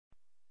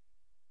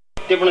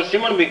तो अपना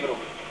सिमरन भी करो,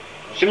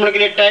 सिमरन के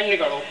लिए टाइम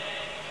निकालो।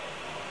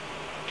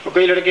 तो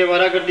कई लड़के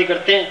वारागर्दी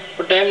करते हैं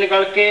और टाइम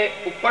निकाल के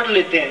पढ़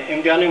लेते हैं,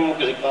 इम्तिहान में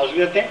मौके से पास भी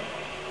जाते हैं।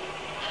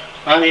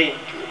 हाँ जी।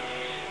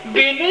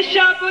 बिन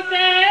शब्द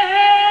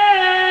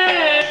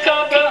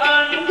सब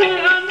अंध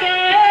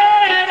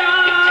अंधेरा,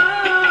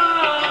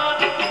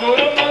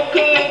 गुरमुख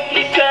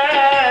किसे।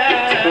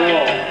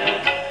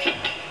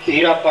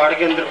 हीरा पहाड़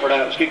के अंदर पड़ा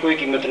है, उसकी कोई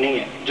कीमत नहीं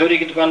है। जोरी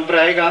की दुकान पर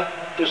आएगा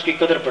तो उसकी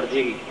कदर पड़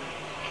जाएगी।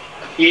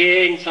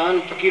 ये इंसान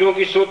फकीरों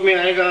की सोच में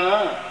आएगा,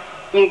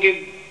 उनकी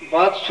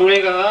बात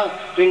सुनेगा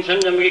तो इंसान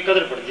जमे की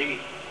कदर पड़ जाएगी।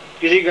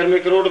 किसी घर में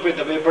करोड़ रुपए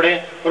दबे पड़े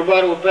और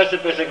बाहर वो पैसे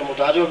पैसे का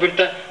मुताज हो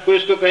फिरता है, कोई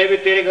उसको कहे भी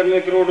तेरे घर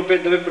में करोड़ रुपए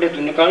दबे पड़े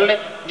तू निकाल ले,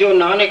 जो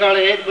ना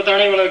निकाले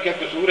बताने वाला क्या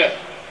कसूर है।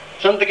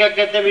 संत क्या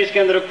कहते हैं भी इसके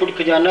अंदर खुद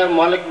खजाना है,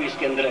 मालिक भी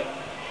इसके अंदर है।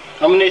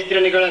 हमने इस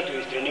तरह निकाला तो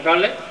इस तरह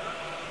निकाल ले।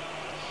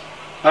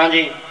 हाँ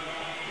जी।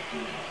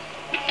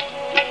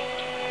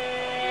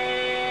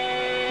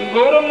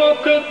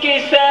 गुरमुख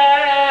किसे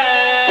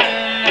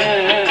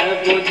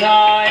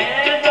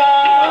बुझाएगा,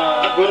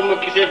 गुरमुख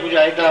किसे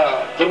बुझाएगा।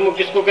 गुरमुख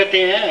किसको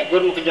कहते हैं?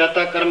 गुरमुख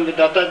जाता कर्म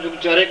विदाता जुग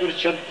चारे गुरु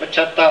शब्द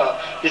पछाता।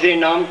 जिसे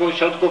नाम को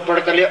शब्द को पढ़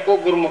कर लिया वो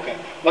गुरमुख है,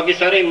 बाकी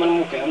सारे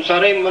मनमुख है। हम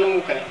सारे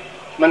मनमुख हैं,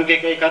 मन के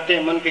कई खाते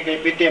हैं, मन के कई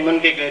पीते हैं, मन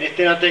के कई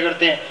रिश्ते नाते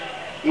करते हैं।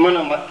 मन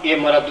ये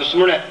हमारा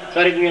दुश्मन है,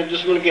 सारी दुनिया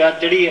दुश्मन के हाथ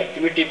चढ़ी है कि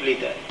मिट्टी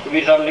पलीत है।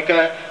 कबीर साहब ने लिखा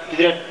है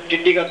जिधर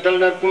टिड्डी का दल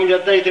नरक में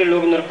जाता है इतने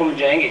लोग नरक में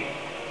जाएंगे।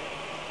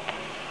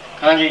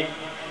 हाँ जी,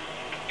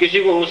 किसी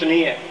को होश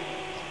नहीं है।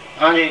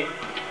 हाँ जी।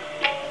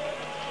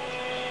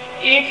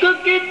 एक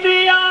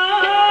कितिया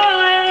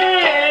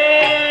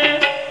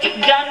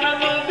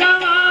जन्म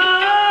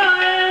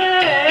गवाए,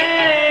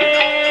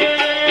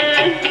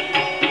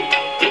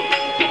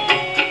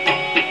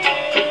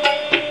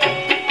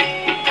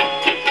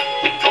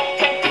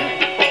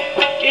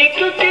 एक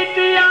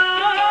कितिया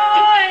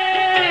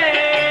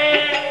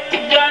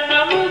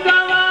जन्म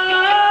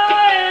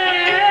गवाए,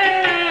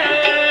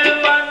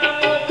 मन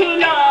मुख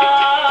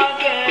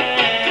लागे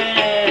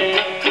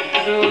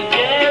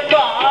दूजे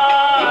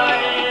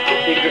पाए।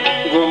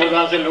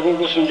 गोमगा से लोगों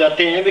को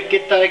समझाते हैं भी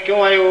कितना है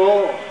क्यों आए हो,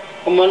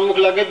 और मनमुख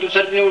लागे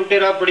दूसरे दिन उल्टे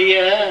राह पड़ी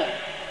है।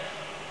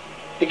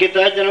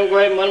 कितना है जन्म को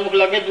है, मनमुख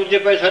लागे दूसरे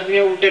पे सर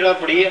दिन उल्टे राह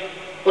पड़ी है,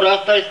 और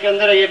रास्ता इसके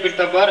अंदर है, ये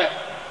फिरता बाहर है।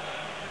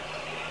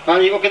 हाँ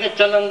जी। वो कहते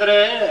चल अंदर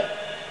है।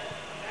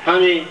 हाँ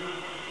जी।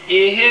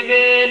 यह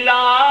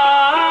वेला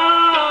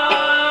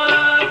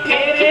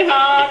फिर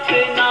हाथ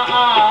न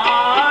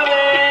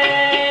आवे,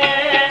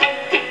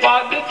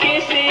 पग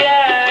किसी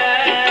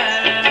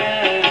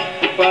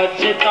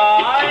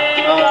पछताए।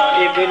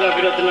 ये बेला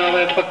फिर इतना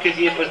हुआ पक्की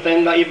सी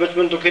पछताएंगा। ये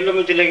बचपन तो खेलों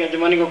में चले गया,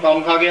 जमाने को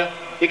काम खा गया।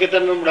 ये कहता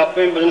है मैं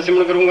बुढ़ापे में भजन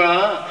सिमरन करूंगा।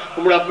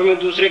 वो बुढ़ापे में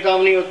दूसरे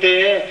काम नहीं होते,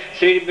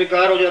 शरीर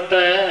बेकार हो जाता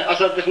है,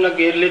 आशा तृष्णा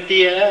घेर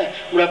लेती है।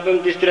 बुढ़ापे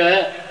में तीसरा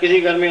है किसी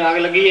घर में आग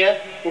लगी है,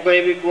 वो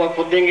कहीं भी कुआं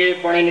खोदेंगे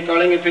पानी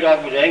निकालेंगे फिर आग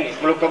बुझाएंगे।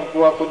 बोलो कब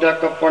कुआं खोदा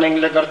कब पानी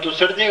निकले, घर तो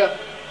सड़ जाएगा।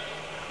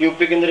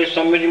 यूपी के अंदर एक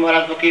स्वामी जी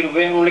महाराज फकीर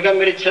हुए, उन्होंने कहा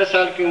मेरी 6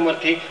 साल की उम्र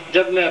थी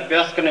जब मैं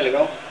अभ्यास करने लगा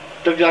हूँ,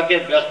 तब जाके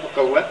अभ्यास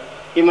पक्का हुआ है।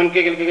 ये मन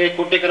के गए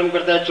खोटे कर्म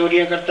करता है,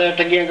 चोरियां करता है,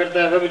 ठगियां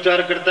करता है,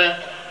 व्यभिचार करता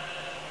है,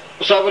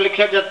 उसको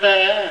लिखा जाता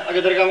है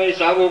आगे दरगाह में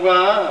हिसाब होगा।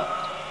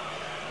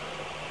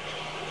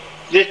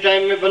 जिस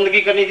टाइम में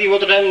बंदगी करनी थी वो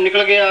तो टाइम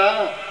निकल गया,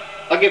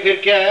 आगे फिर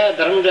क्या है।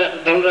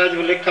 धर्मराज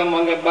वो लेखा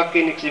मांगे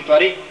बाकी निकसी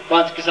पारी,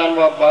 5 किसान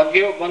वहां भाग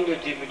गए बंद हो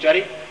चीज बेचारी।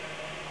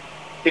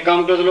 ये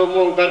काम कर लोग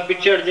ओंकार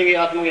पीछे हट जाएंगे,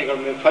 आत्मा के घर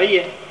में फाई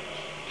है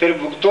फिर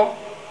भुगतो।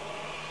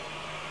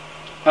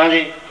 हाँ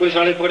जी। कोई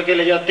साले पकड़ के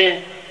ले जाते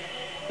हैं,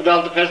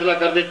 अदालत फैसला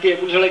कर देती है,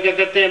 पुलिस वाले क्या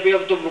कहते हैं भी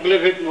अब तो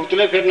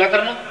भुगतले फिर ना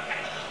करना।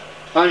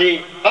 हाँ जी।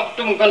 अब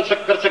तुम कर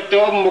सकते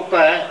हो, अब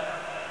मौका है।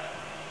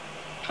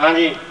 हाँ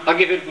जी।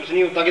 आगे फिर कुछ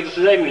नहीं होता, आगे तो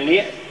सजा ही मिलनी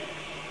है।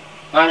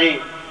 हाँ जी।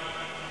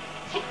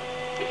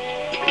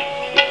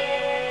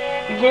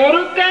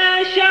 गुरु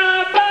का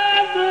शब्द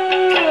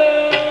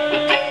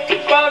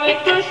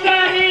पवित्र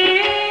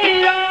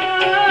शरीरा,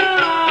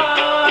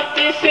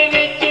 तिस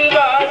विच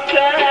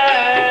वासै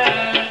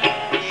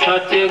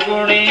सच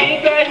गुणी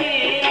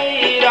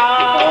गहीरा।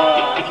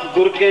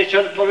 गुरु के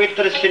शब्द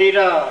पवित्र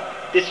शरीरा,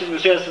 इस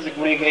विषय से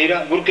गुणी गहीरा।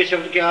 गुरु के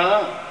शब्द क्या,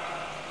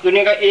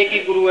 दुनिया का एक ही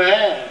गुरु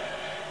है,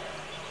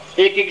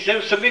 एक एक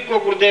सिर्फ सभी को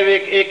गुरुदेव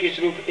एक ही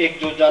स्वरूप एक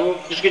जो जानो,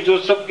 जिसकी जो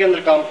सबके अंदर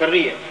काम कर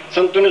रही है।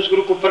 संतों ने उस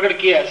गुरु को प्रकट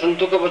किया है,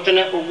 संतों का वचन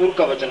है वो गुरु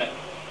का वचन है।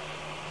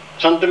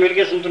 संत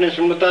मिलके संतों ने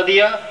सिमरन बता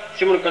दिया,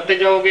 सिमरन करते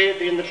जाओगे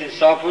तो अंदर से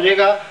साफ हो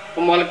जाएगा,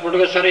 वो मालिक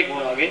पड़ोगे सारे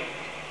गुण आगे।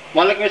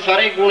 मालिक में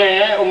सारे गुण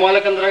है और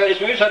मालिक अंदर आगे,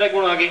 इसमें भी सारे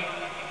गुण आगे।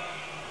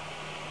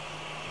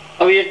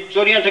 अब ये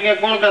चोरियां ठगियां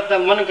कौन कराता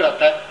है? मन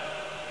कराता है।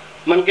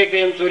 मन के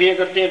कई हम चोरियां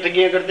करते हैं,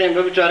 ठगियां करते हैं,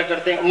 व्यभिचार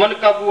करते हैं, मन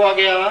काबू आ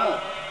गया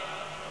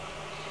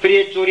फिर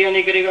ये चोरियां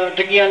नहीं करेगा,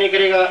 ठगियां नहीं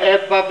करेगा,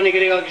 ऐप पाप नहीं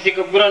करेगा, किसी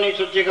का बुरा नहीं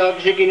सोचेगा,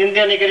 किसी की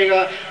निंदा नहीं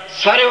करेगा,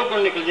 सारे ओकड़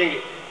निकल जाएंगे।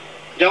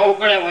 जहां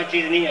ओकड़ है वहां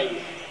चीज नहीं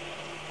आएगी।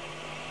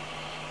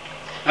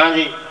 हाँ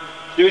जी।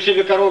 जो इसे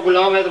भी करो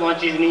गुलाम है तो वहां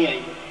चीज नहीं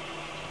आएगी।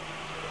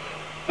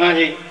 हाँ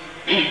जी।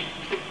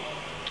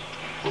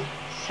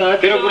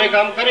 फिर वो बुरे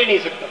काम कर ही नहीं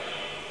सकता।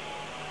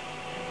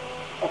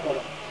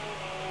 पड़ा।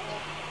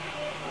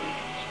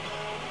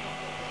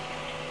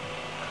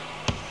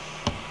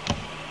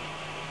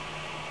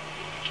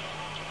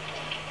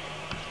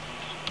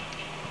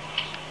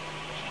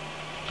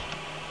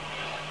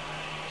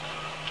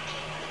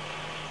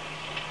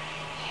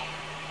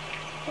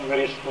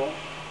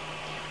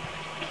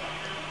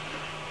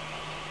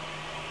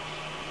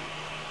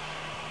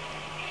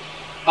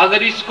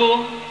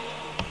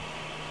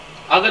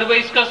 अगर वह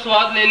इसका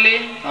स्वाद ले ले,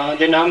 हाँ,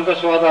 जे नाम का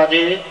स्वाद आ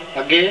जाए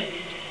आगे,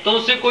 तो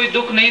उसे कोई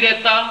दुख नहीं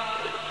रहता।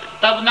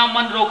 तब ना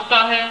मन रोकता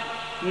है,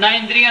 ना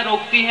इंद्रियां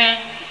रोकती हैं,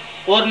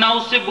 और ना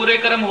उससे बुरे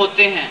कर्म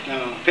होते हैं।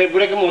 हाँ, फिर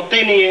बुरे कर्म होते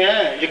ही नहीं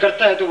है। जो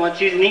करता है तो वह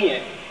चीज नहीं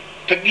है,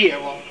 ठगी है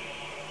वो।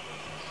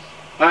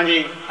 हाँ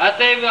जी।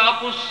 अतएव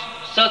आप उस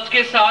सच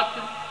के साथ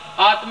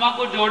आत्मा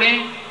को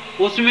जोड़ें।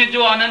 उसमें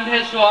जो आनंद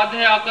है, स्वाद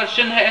है,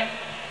 आकर्षण है,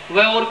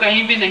 वह और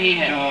कहीं भी नहीं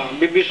है।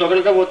 बीबी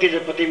स्वगन कब होती है?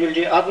 जब पति मिल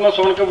जाए। आत्मा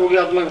स्वगन कब होगी?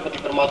 आत्मा का पति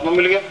परमात्मा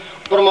मिल गया,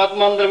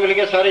 परमात्मा अंदर मिल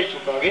गया, सारे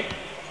सुख आ गए।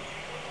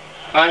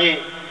 हाँ जी।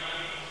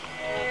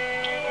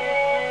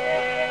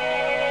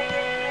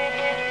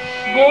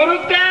 गुरु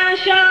के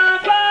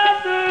शब्द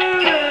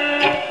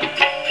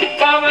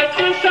पवत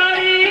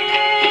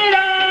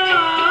शरीरा,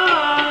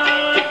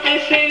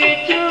 तिस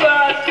विच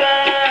वासै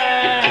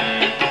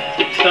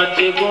सच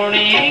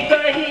गुणी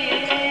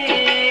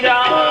गहीरा।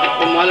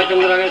 मालक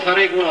अंदर आ गए,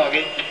 सारे गुण आ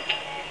गए,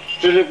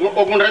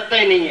 वो गुण रहता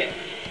ही नहीं है।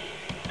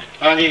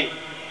 हाँ जी।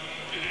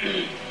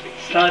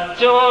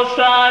 सचो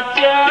सच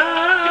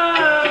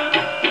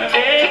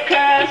वेख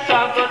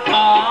सब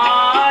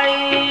थाई,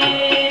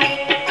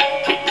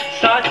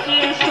 सच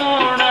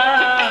सुन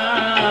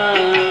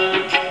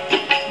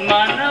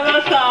मन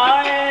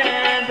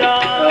वसाएगा।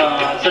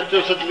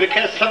 सचो सच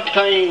वेखे सब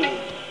थाई,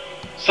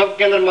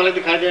 सबके अंदर मालक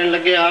दिखाई देने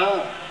लगे।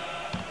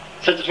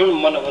 सच सुन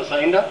मन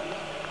वसाइंदा।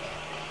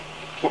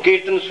 वो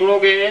कीर्तन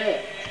सुनोगे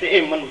तो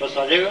ये मन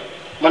बसा जाएगा।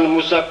 मन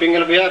मूसा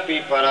पिंगल बया पी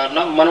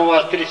पाराना, मनवा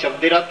स्त्री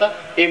शब्द रहता,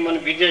 ये मन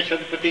विजय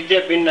शब्द प्रतिजय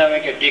बिन नामे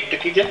के टेक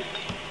टकीजय।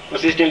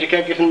 वशिष्ठ ने लिखा,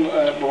 कृष्ण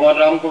भगवान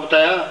राम को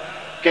बताया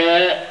कि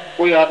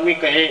कोई आदमी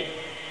कहे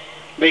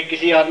भाई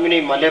किसी आदमी ने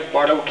हिमालय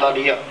पहाड़ उठा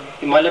लिया,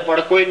 हिमालय पहाड़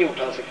कोई नहीं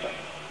उठा सकता,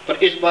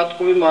 पर इस बात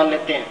को भी मान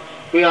लेते हैं।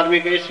 कोई आदमी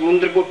कहे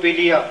समुद्र को पी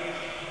लिया,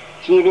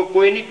 समुद्र को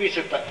कोई नहीं पी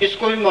सकता,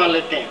 इसको भी मान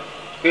लेते हैं।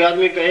 कोई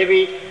आदमी कहे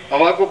भी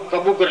हवा को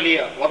काबू कर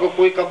लिया, हवा को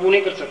कोई काबू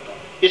नहीं कर सकता,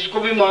 इसको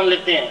भी मान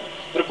लेते हैं।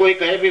 और कोई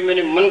कहे भी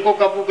मैंने मन को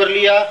काबू कर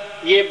लिया,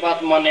 ये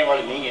बात मानने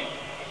वाली नहीं है।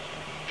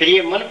 फिर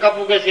ये मन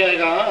काबू कैसे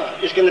आएगा?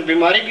 इसके अंदर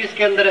बीमारी भी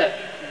इसके अंदर है,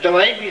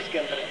 दवाई भी इसके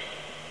अंदर है।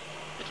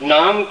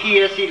 नाम की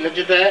ऐसी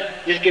लज्जत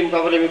है जिसके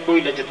मुकाबले में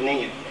कोई लज्जत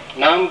नहीं है।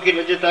 नाम की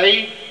लज्जत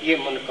आई, ये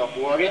मन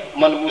काबू आ गया।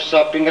 मन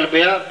मूसा पिंगल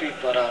बया पी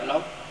परा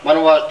नाम,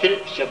 मनवा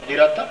स्थिर शब्द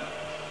रहता।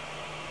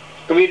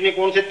 कबीर ने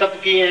कौन से तप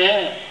किए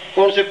हैं,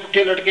 कौन से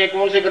पुट्ठे लटके,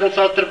 कौन से ग्रंथ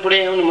शास्त्र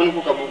पढ़े हैं, उन्होंने मन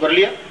को काबू कर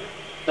लिया।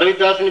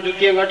 रविदास ने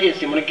जुतियां गांठी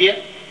सिमरण किया,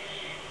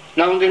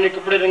 नामदेव ने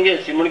कपड़े रंगे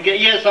सिमरण किया।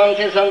 यह आसान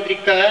से आसान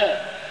तरीका है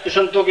कि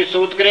संतों की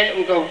सोच करे,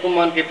 उनका हुक्म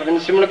मान के भजन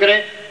सिमरण करे।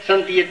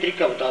 संत ये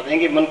तरीका बता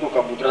देंगे, मन को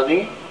काबू करा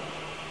देंगे।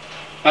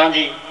 हाँ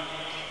जी।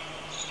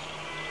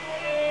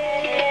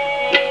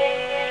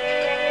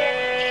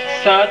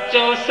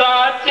 सचो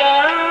साचा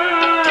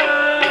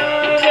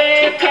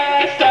वेख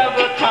सब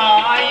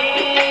थाई,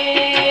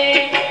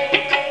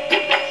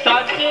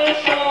 सच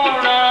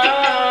सुन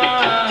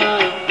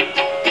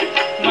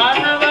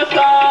मन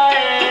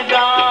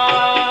वसाएगा।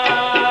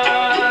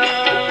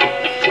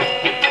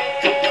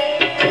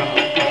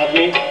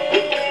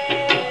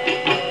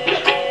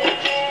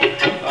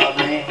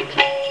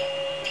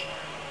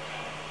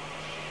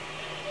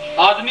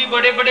 आदमी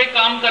बड़े बड़े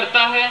काम करता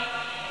है,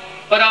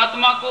 पर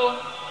आत्मा को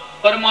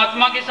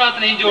परमात्मा के साथ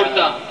नहीं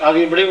जोड़ता।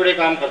 आदमी बड़े बड़े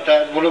काम करता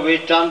है, बोलो भाई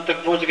चांद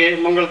तक पहुंच गए,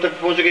 मंगल तक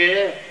पहुंच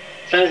गए,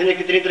 साइंस ने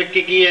कितनी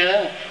तरक्की की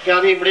है कि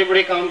आदमी बड़े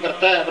बड़े काम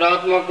करता है, पर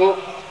आत्मा को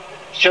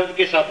शब्द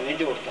के साथ नहीं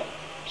जोड़ता।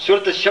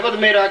 सुरत शब्द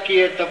में राखी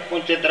है तब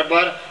पहुंचे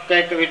दरबार,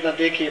 कह कबीर ना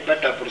देखिए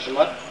बैठा पुरुष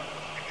मार।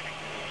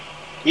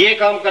 ये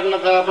काम करना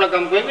था, अपना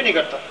काम कोई भी नहीं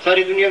करता।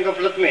 सारी दुनिया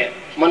गफलत में है,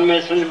 मन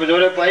में समझ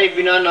बजोरे पाई,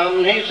 बिना नाम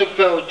नहीं सुख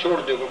पे छोड़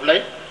दो गफलाई।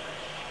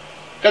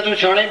 क्या तुम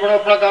शाणे बड़ो,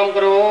 अपना काम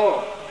करो।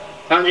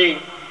 हाँ जी।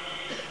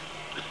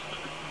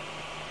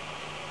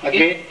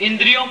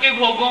 इंद्रियों के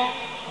भोगों,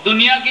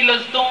 दुनिया की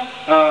लज्जतों।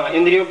 हाँ,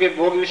 इंद्रियों के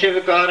भोग विषय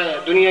विकार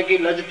है, दुनिया की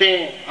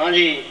लज्जतें। हाँ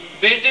जी।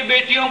 बेटे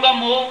बेटियों का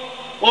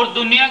मोह और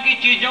दुनिया की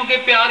चीजों के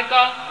प्यार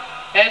का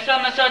ऐसा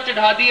नशा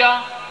चढ़ा दिया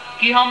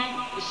कि हम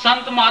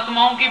संत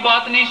महात्माओं की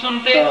बात नहीं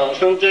सुनते।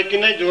 सुनते कि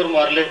नहीं, जोर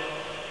मार ले।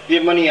 ये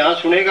मन यहाँ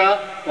सुनेगा,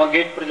 वहाँ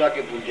गेट पर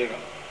जाके भूल जाएगा।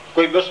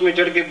 कोई बस में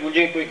चढ़ के भूल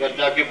जाएंगे, कोई घर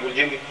जाके भूल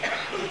जाएंगे।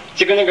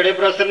 चिकने घड़े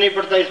पर असर नहीं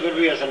पड़ता, इस पर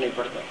भी असर नहीं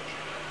पड़ता।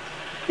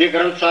 ये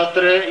ग्रंथ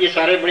शास्त्र है, ये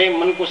सारे बड़े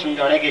मन को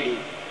समझाने के लिए,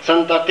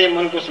 संत आते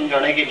मन को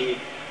समझाने के लिए,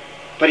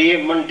 पर ये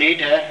मन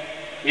डेट है,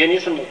 ये नहीं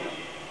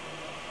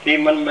समझता। ये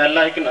मन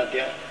मैला एक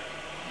नात्या।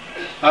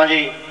 हाँ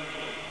जी।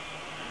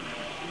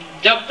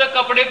 जब तक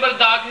कपड़े पर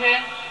दाग है,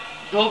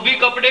 धोबी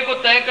कपड़े को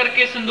तय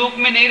करके संदूक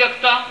में नहीं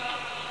रखता।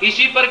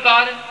 इसी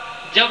प्रकार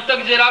जब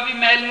तक जरा भी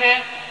मैल है,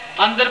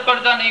 अंदर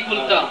पर्दा नहीं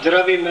खुलता।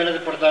 जरा भी मैल से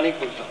पर्दा नहीं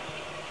खुलता।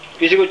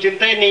 किसी को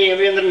चिंता ही नहीं है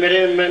अभी अंदर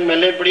मेरे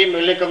मैले पड़ी,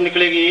 मैले कब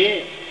निकलेगी।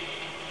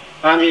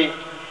 हाँ जी।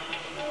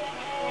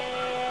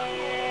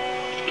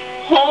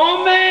 हो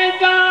मैं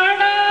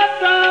गाना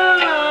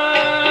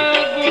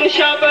गुर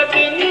शब्द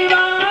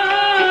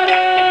निवारे।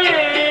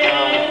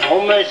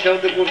 हो मैं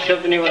शब्द गुर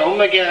शब्द निवारे। हो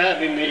मैं क्या है?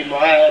 अभी मेरी माँ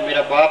है,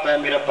 मेरा बाप है,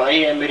 मेरा भाई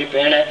है, मेरी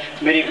बहन है,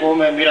 मेरी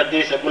कौम है, मेरा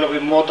देश है। बोलो भाई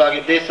मौत आगे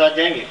देश साथ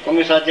जाएंगे,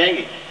 कौमी साथ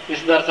जाएंगे,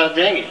 रिश्तेदार साथ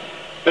जाएंगे,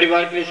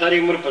 परिवार के लिए सारी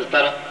उम्र पछता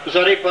रहा तो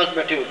सारे ही पास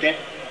बैठे होते हैं।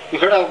 तो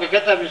खड़ा होकर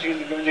कहता है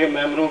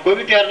मैं मरूं, कोई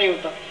भी तैयार नहीं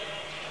होता।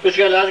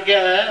 इसका इलाज क्या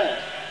है?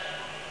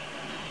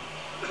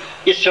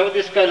 ये शब्द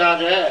इसका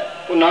इलाज है।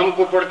 वो नाम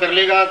को पढ़ कर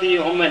लेगा तो ये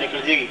हो मैं निकल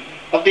जाएगी।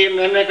 अब तो ये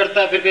मैं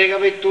करता है, फिर कहेगा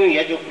भाई तू ही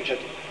है जो पूछा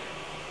तू।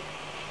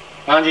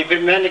 हाँ जी, फिर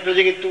मैं निकल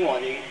जाएगी, तू आ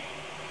जाएगी।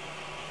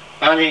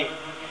 हाँ जी।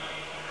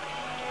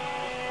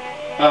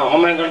 हाँ, हो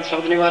मैं गण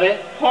शब्द निवारे।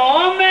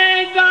 हो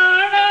मैं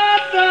गाना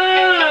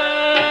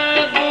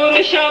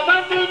गुर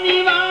शब्द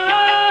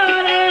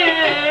निवारे।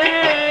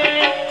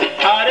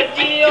 हर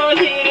जियो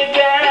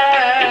हृदय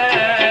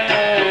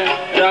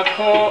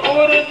रखो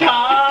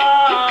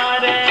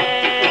उर्धारे।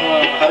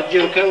 हर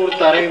जीव के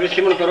उर्तारे भी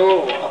सिमरण करो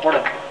अपड़।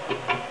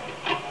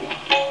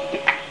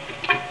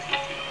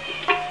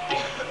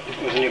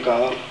 उसने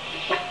कहा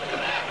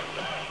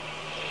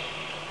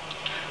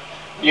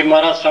ये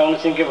महाराज सावन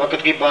सिंह के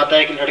वक्त की बात है।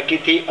 एक लड़की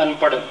थी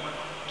अनपढ़,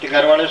 कि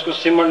घर वाले उसको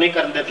सिमरण नहीं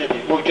करने देते थे।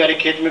 वो बेचारी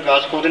खेत में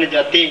घास खोदने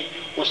जाती,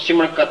 वो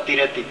सिमरण करती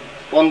रहती।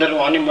 वो अंदर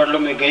रूहानी मंडलों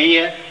में गई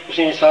है,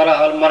 उसने सारा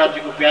हाल महाराज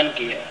जी को बयान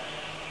किया है।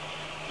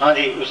 हाँ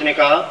जी। उसने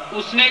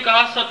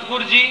कहा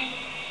सतगुरु जी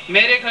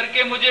मेरे घर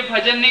के मुझे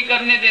भजन नहीं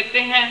करने देते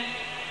हैं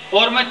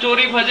और मैं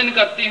चोरी भजन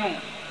करती हूँ।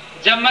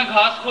 जब मैं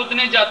घास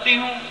खोदने जाती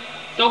हूँ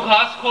तो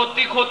घास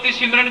खोदती खोदती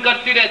सिमरन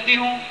करती रहती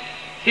हूँ।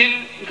 फिर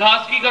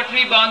घास की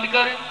गठरी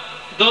बांधकर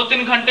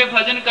 2-3 घंटे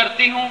भजन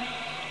करती हूँ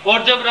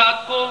और जब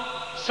रात को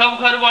सब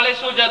घर वाले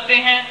सो जाते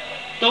हैं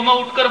तो मैं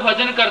उठकर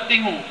भजन करती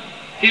हूँ।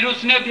 फिर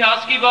उसने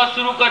अभ्यास की बात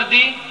शुरू कर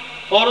दी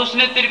और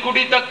उसने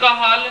त्रिकुटी तक का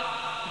हाल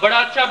बड़ा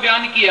अच्छा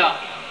बयान किया।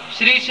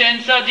 श्री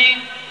शहंशाह जी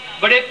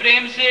बड़े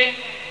प्रेम से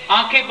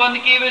आंखें बंद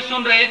किए हुए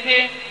सुन रहे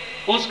थे।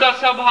 उसका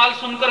सब हाल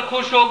सुनकर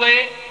खुश हो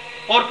गए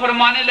और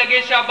फरमाने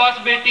लगे, शाबाश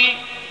बेटी,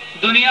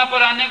 दुनिया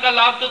पर आने का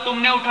लाभ तो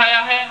तुमने उठाया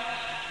है।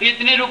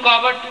 इतनी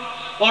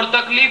रुकावट और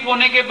तकलीफ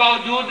होने के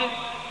बावजूद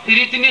फिर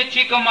इतनी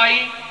अच्छी कमाई।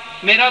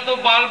 मेरा तो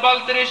बाल बाल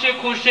तेरे से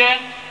खुश है।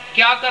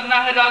 क्या करना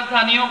है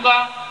राजधानियों का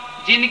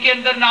जिनके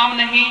अंदर नाम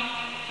नहीं।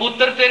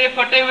 पुत्र तेरे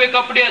फटे हुए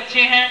कपड़े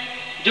अच्छे हैं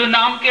जो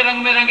नाम के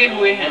रंग में रंगे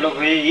हुए हैं। बोलो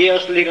भाई ये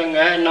असली रंग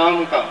है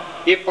नाम का,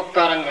 ये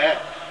पक्का रंग है।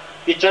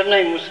 ये चढ़ना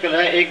ही मुश्किल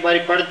है, एक बारी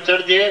पढ़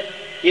चढ़ जाए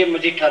ये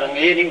मजीठा रंग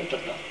है, ये नहीं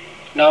उतरता।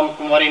 नाम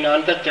कुमारी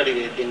नान का चढ़ी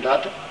गए दिन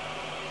रात।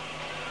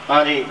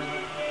 हाँ जी।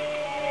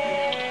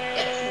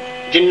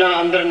 जिन्ना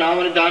अंदर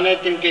नाम निदान है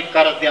तिनके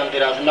कारत ध्यान दे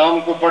रहा। नाम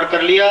को पढ़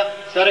कर लिया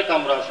सारे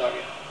काम रास आ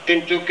गया।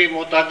 तिन चुप की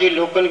मोहताजी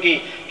लोकन की,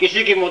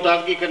 किसी की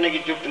मोहताजगी करने की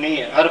चुप नहीं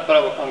है। हर पर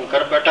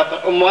अंकर बैठा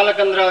पर मालक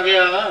अंदर आ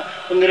गया।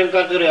 तो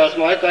निरंकार जो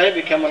आसमाए का है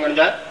भिक्षा मांगन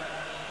जाए।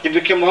 जब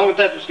भिक्षा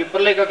मांगता है तो उसके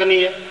पल्ले का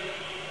नहीं है।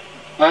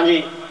 हाँ जी।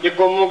 ये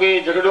कौमों के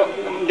झगड़ों,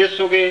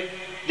 देशों के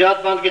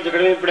जात पात के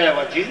झगड़े में पड़ा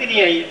हुआ चीज ही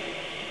नहीं आई है।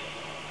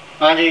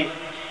 हाँ जी।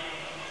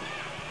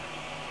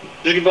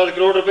 जिसके बाद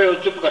करोड़ रुपए वो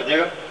चुप कर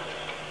देगा।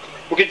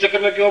 वो किस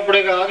चक्कर में क्यों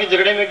पड़ेगा, आगे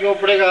झगड़े में क्यों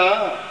पड़ेगा।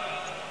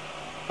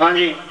 हाँ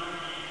जी।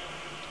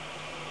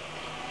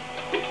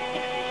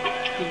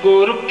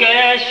 गुरु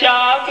के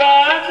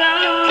शागाद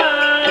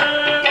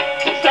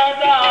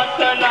सदा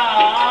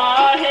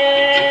सलाह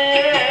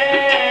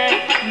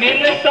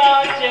मिल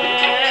साचे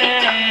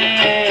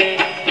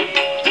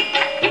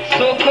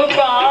सुख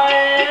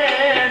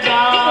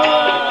पाएगा।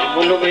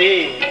 बोलो भाई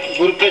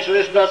गुरु के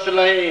सदा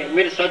सलाह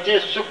मिल सचे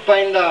सुख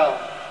पाएंदा।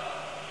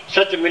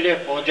 सच मिले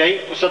हो जाए,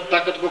 उस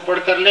ताकत को पढ़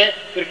कर ले,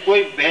 फिर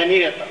कोई भय नहीं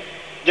रहता।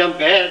 जब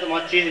भय है तो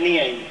वहां चीज नहीं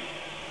आएगी।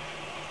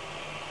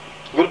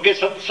 गुरु के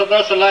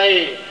सदा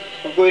सलाहे।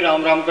 कोई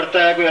राम राम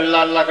करता है, कोई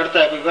अल्लाह अल्लाह करता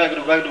है, कोई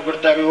वाहिगुरु वाहिगुरु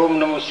करता है, कोई ओम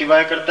नमो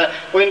शिवाय करता है।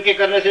 कोई इनके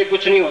करने से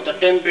कुछ नहीं होता,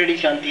 टेम्परेरी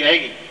शांति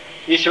आएगी।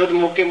 ये शब्द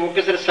मौके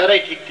मौके से सारे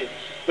ठीक थे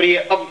पर ये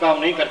अब काम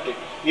नहीं करते।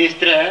 ये इस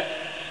तरह है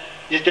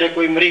जिस तरह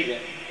कोई मरीज है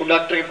वो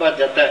डॉक्टर के पास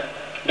जाता है,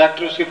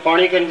 डॉक्टर उसके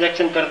पानी का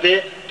इंजेक्शन कर दे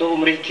तो वो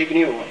मरीज ठीक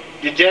नहीं होगा।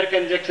 ये जहर का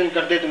इंजेक्शन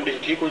कर दे तो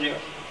मरीज ठीक हो जाएगा,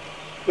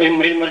 कोई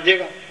मरीज मर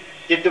जाएगा।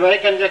 ये दवाई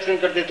का इंजेक्शन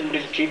कर दे तो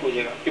मरीज ठीक हो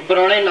जाएगा। ये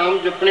पुराने नाम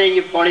जपने,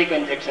 ये पानी का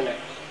इंजेक्शन है।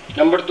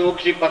 नंबर 2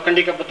 किसी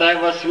पखंडी का बताया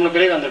हुआ सिमरण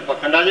करेगा अंदर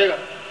पखंड आ जाएगा।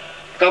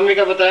 कामी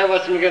का बताया हुआ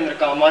सिमरण के अंदर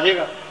काम आ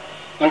जाएगा।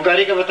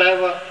 अहंकारी का बताया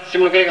हुआ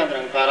सिमरण करेगा अंदर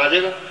अहंकार आ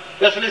जाएगा।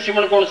 असली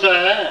सिमरण कौन सा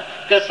है?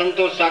 क्या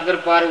संतोष सागर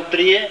पार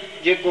उतरिए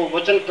जे को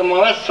वचन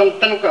कमावे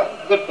संतन का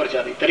गुर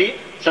प्रचारी तरिए।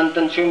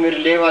 संतन शिव मेरे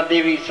लेवा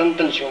देवी,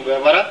 संतन शिव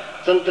व्यवहारा,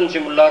 संतन से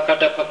मुल्ला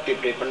काटा भक्ति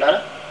प्रे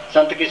भंडारा।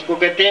 संत किसको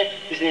कहते हैं?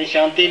 जिसने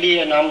शांति ली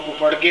है, नाम को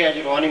पढ़ के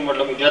जो रूहानी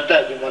मंडलों में जाता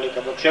है, जो मालिक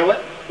का बख्शा हुआ है।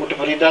 उठ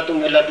फरीदा तू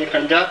मेला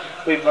देखन जा,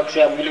 कोई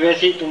बख्शा मिल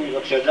वैसी तुम भी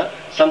बख्शा जा।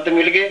 संत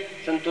मिल गए,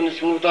 संतों ने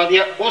सिमरण उतार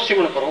दिया, वो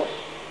सिमरण करो।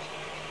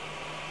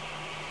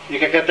 ये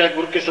क्या कहता है?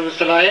 गुरु के सब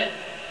सलाह है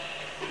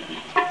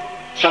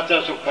सच्चा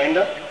सुख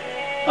पाइंदा।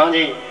 हाँ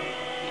जी।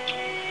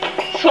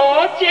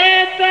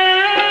 सोचे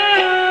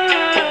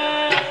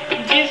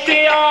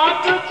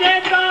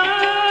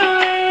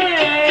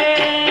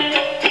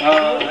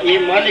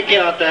मालिक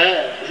क्या आता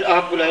है,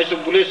 आप बुलाए सो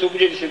बुले सो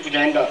बुझे जिसे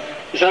बुझाएंगा।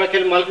 ये सारा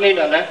खेल मालिक नहीं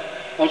डाला है,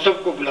 हम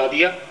सबको बुला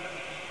दिया।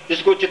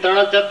 जिसको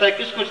चिताना चाहता है,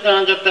 किसको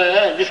चिताना चाहता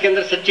है? जिसके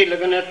अंदर सच्ची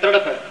लगन है,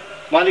 तड़प है,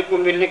 मालिक को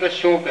मिलने का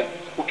शौक है,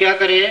 वो क्या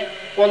करे?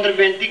 वो अंदर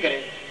बेनती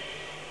करे।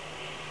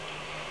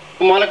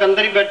 वो मालिक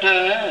अंदर ही बैठा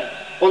है,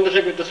 अंदर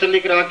से कोई तसल्ली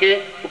करा के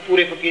वो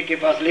पूरे फकीर के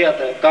पास ले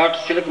आता है। काट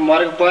सिलक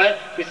मार्ग पाए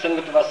कि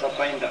संगत वासा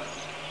पाइंदा।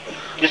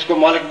 जिसको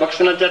मालिक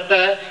बख्शना चाहता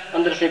है,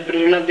 अंदर से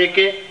प्रेरणा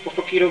देके वो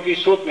फकीरों की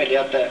सोच में ले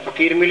आता है।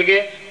 फकीर मिल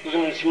गए,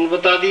 उसने सिमरन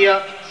बता दिया,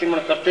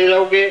 सिमरन करते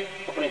जाओगे,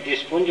 अपने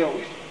देश पहुंच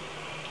जाओगे।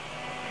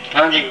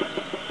 हाँ जी।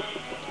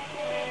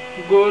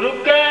 गुरु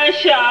के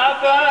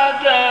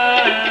शब्द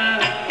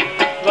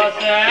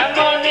बसे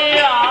मन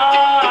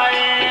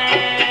आए,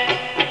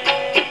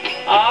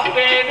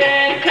 आपे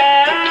देखे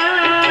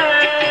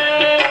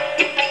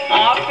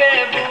आपे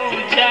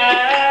बूझे,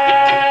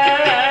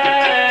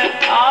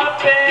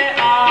 आपे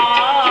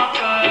आप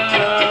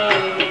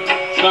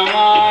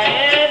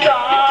समाएगा।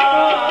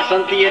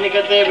 संत ये नहीं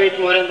कहते भाई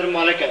तुम्हारे अंदर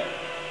मालिक है,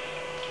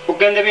 वो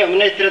कहते भाई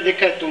हमने इस तरह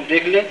देखा है, तुम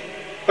देख ले।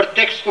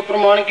 प्रत्यक्ष को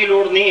प्रमाण की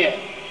लोड़ नहीं है।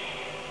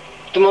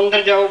 तुम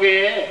अंदर जाओगे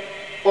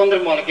वो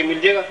अंदर मालिक मिल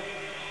जाएगा।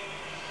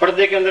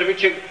 पर्दे के अंदर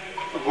पीछे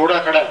घोड़ा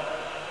खड़ा है,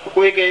 तो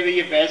कोई कहे भाई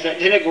ये भैंस है।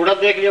 जिसने घोड़ा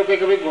देख लिया कोई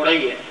कभी घोड़ा ही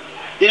है।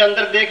 जिसने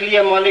अंदर देख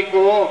लिया मालिक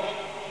को,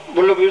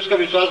 बोलो भाई उसका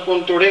विश्वास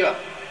कौन तोड़ेगा?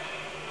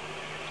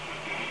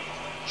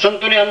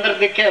 संतों ने अंदर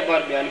देखा है,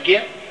 बार बयान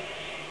किया।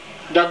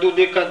 दादू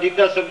देखा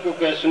दीदा, सबको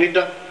कहे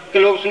सुनीदा। के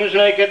लोग सुनी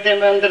सुनाई कहते हैं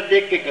मैं अंदर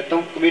देख के कहता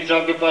हूँ। कबीर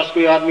साहब के पास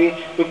कोई आदमी,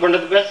 कोई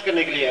पंडित बहस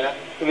करने के लिए आया।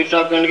 कबीर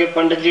साहब कहने के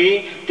पंडित जी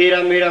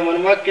तेरा मेरा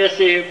मनवा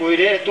कैसे है कोई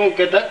रे? तू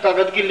कहता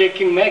कागज की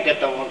लेखी, मैं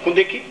कहता हूँ आंखों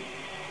देखी।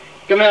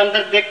 कि मैं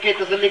अंदर देख के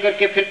तसल्ली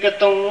करके फिर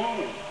कहता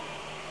हूँ।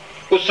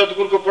 उस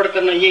सतगुरु को पढ़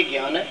करना ये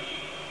ज्ञान है।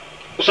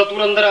 उस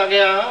सतगुरु अंदर आ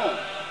गया,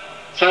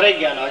 सारे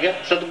ज्ञान आ गया।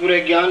 सतगुरु है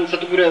ज्ञान,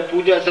 सतगुरु है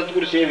पूजा,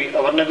 सतगुरु से भी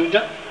अवर न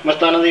दूजा।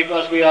 मस्ताना जी के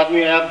पास कोई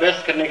आदमी आया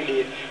बहस करने के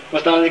लिए।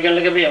 मस्ताना जी कहने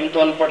लगे भाई हम तो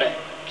अनपढ़ है,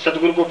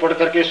 सतगुरु को पढ़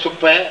करके सुख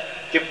पाए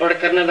कि पढ़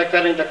करने तक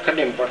कर नहीं तक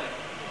खड्डे में पढ़।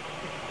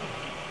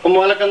 वो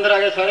मालिक अंदर आ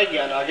गया, सारे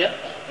ज्ञान आ गया।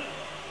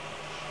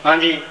 हाँ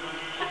जी,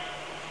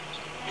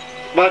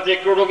 बात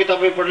 1 करोड़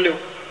किताबें पढ़ लो।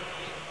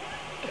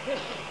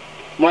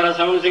 महाराज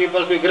सामने सिंह के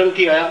पास कोई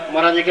ग्रंथी आया।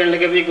 महाराज जी कहने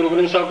लगे भाई गुरु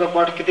ग्रंथ साहब का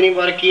पाठ कितनी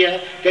बार किया है?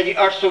 क्या जी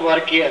 800 बार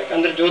किया है।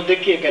 अंदर जोत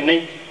देखी है क्या? नहीं।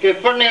 कि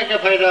पढ़ने का क्या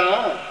फायदा?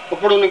 वो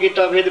पढ़ो न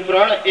गीता वेद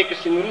पुराण, एक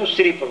सिमरू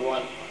श्री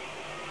भगवान।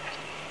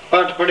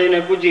 पाठ पढ़े ने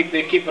पूजी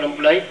पेकी परम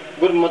बुलाई,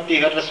 गुरमति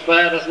हर रस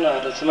पाया रसना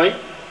हर रसमाई।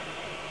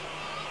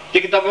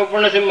 किताबों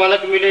पढ़ने से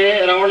मालक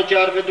मिले। रावण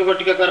 4 वेदों का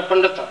टीकाकार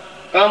पंडित था,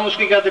 काम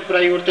उसकी क्या थे?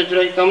 पढ़ाई उड़ते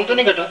चुराई, काम तो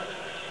नहीं घटा।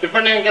 फिर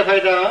पढ़ने का क्या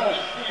फायदा?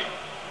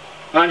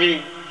 हाँ जी,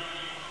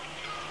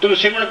 तुम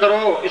सिमरन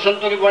करो, इस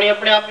संतों की वाणी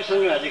अपने आप ही समझ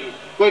में आ जाएगी।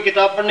 कोई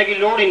किताब पढ़ने की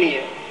लोड़ ही नहीं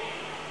है।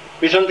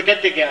 संत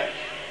कहते क्या है?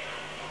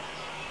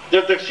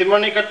 जब तक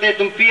सिमरन नहीं करते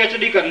तुम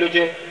पीएचडी कर लो,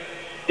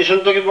 इस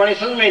संतों की वाणी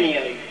समझ में ही नहीं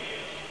आएगी।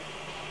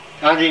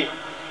 हाँ जी,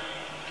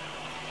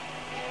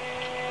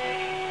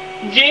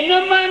 जिन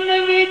मन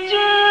विच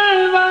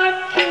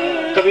बात।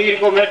 कबीर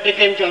को मैट्रिक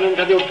के इम्तिहान में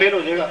उठा दे वो फेल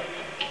हो जाएगा।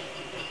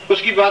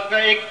 उसकी बात का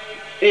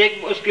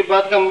एक उसकी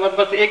बात का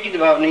बस एक ही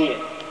जवाब नहीं है,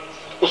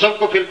 वो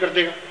सबको फेल कर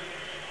देगा।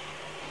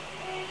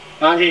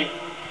 हाँ जी,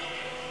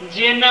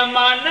 जिन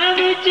मन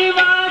विच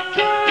बात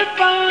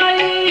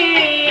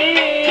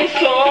पाई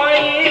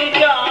सोई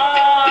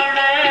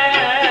जाने।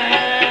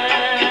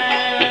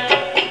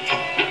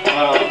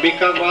 हाँ,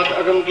 बिका बात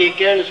अगम की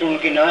कहने सुन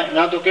की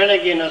ना तो कहने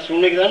की ना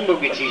सुनने की अनुभव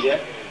की चीज है।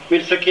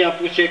 फिर सखियां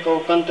पूछे को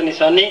कंत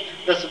निशानी,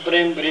 दस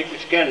प्रेम भरे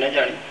कुछ कह न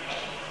जानी।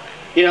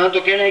 ये ना तो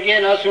कहने की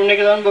ना सुनने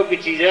की अनुभव की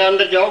चीज है।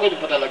 अंदर जाओगे तो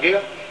पता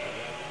लगेगा।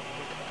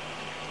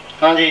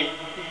 हाँ जी,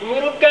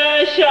 गुरु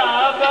के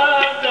शब्द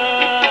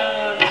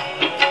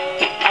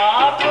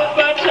आप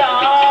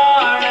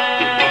पहचान।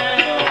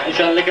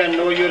 ऐसा लिखा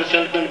know your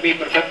self and be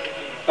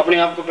perfect. अपने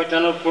आप को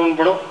पहचानो, पूर्ण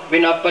बढ़ो,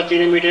 बिना आपा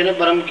चीने मीठे ने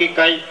ब्रह्म की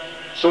काई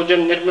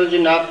सोजन निर्मल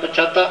जिन आप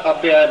पछाता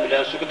आपे आया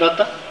मिला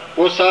सुखदाता।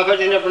 वो साफ है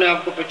जिसने अपने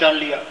आप को पहचान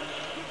लिया।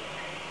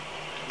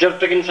 जब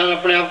तक इंसान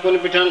अपने आप को नहीं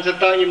पहचान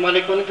सकता, ये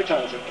मालिक को नहीं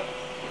पहचान सकता।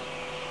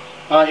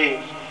 हाँ जी,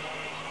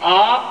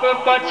 आप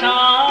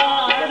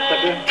पहचान।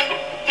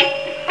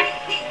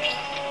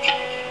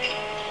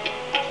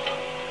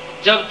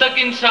 जब तक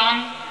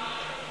इंसान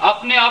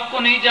अपने आप को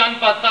नहीं जान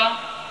पाता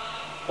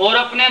और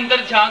अपने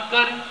अंदर झांक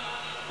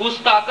कर उस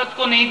ताकत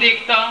को नहीं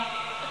देखता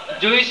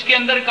जो इसके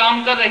अंदर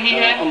काम कर रही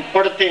है। हम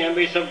पढ़ते हैं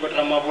भाई सब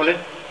गटरामा बोले,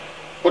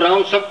 और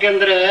हम सबके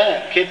अंदर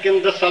है। खेत के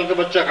अंदर 10 साल का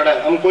बच्चा खड़ा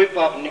है, हम कोई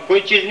पाप नहीं, कोई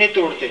चीज नहीं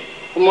तोड़ते।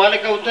 तो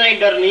मालिक का उतना ही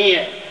डर नहीं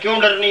है। क्यों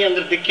डर नहीं है?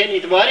 अंदर दिखे नहीं,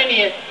 इतबार ही नहीं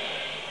है।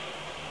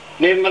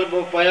 निर्मल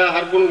वो पाया,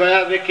 हर गुण गाया,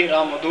 वेखे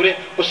राम अधूरे।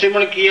 वो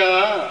सिमरन किया,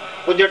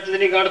 वो जड़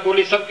जितनी गांठ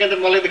खोली, सबके अंदर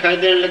मालिक दिखाई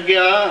देने लग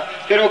गया।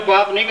 फिर वो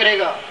पाप नहीं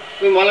करेगा।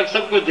 कोई मालिक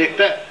सब कुछ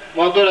देखता है।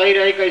 वहां तो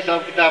राही का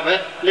हिसाब किताब है,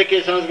 लेके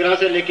सांस ग्रह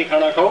से लेके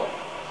खाना खाओ।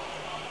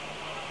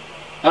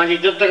 हाँ जी,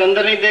 जब तक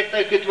अंदर नहीं देखता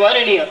इसको इतबार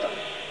ही नहीं आता।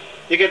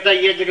 ये कहता है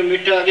ये जगह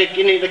मीठा आगे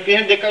की नहीं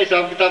किसी देखा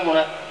हिसाब किताब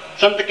होना।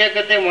 संत क्या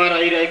कहते हैं? वहां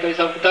राही का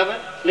हिसाब किताब है,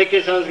 लेके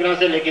सांस ग्रह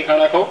से लेके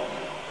खाना खाओ।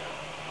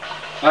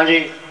 हाँ जी,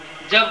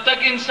 जब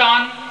तक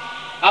इंसान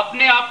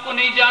अपने आप को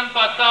नहीं जान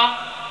पाता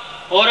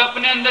और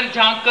अपने अंदर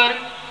झांक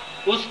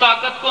कर उस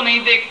ताकत को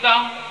नहीं देखता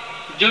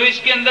जो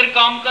इसके अंदर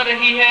काम कर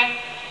रही है,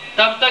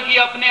 तब तक ये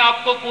अपने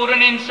आप को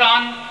पूर्ण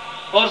इंसान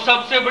और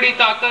सबसे बड़ी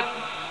ताकत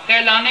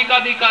कहलाने का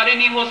अधिकारी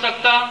नहीं हो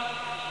सकता।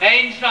 ऐ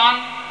इंसान,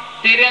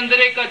 तेरे अंदर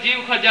एक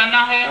अजीब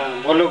खजाना है।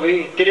 बोलो भाई,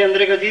 तेरे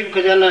अंदर एक अजीब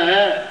खजाना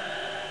है।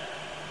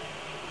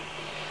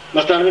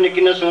 मस्तान में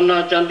कितना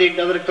सोना चांदी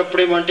डगर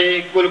कपड़े बांटे,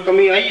 कोई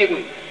कमी आई है?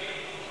 कोई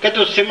कह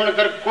तो सिमण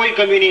कर कोई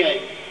कमी नहीं आई,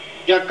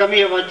 क्या कमी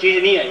है वहां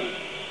चीज नहीं आई।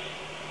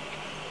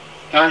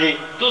 हाँ जी,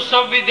 तू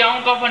सब विद्याओं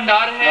का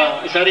भंडार है।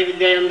 हाँ, सारी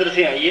विद्याएं अंदर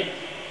से आई है।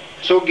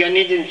 सो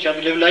ज्ञानी जिन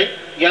शब्द लेवलाई,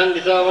 ज्ञान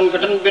दिशा वन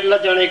घटन बिरला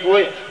जाने को,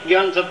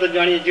 ज्ञान सत्य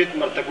जानिए जीत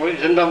मरतक हो।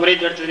 जिंदा मरे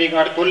जड़ से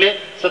गांठ खोल ले,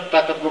 सत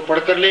ताकत को पढ़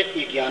कर ले,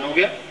 ये ज्ञान हो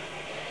गया।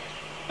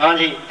 हाँ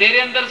जी, तेरे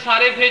अंदर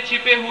सारे भेद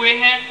छिपे हुए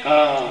हैं।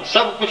 हाँ,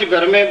 सब कुछ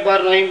घर में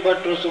बार नहीं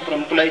बटो सो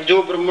परम्पलाई,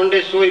 जो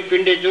ब्रह्मंडे सोई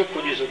पिंडे जो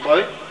खोजी सो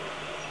पावे।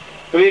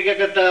 कबीर क्या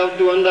कहता है, अब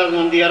तू अंदाज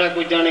अंधियारा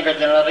कोई जाने का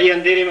जाना, ये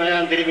अंधेरे में आया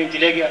अंधेरे में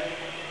चले गया।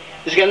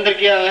 इसके अंदर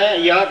क्या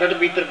है, या गढ़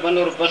भीतर बन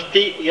और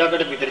बस्ती, या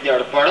गढ़ भीतर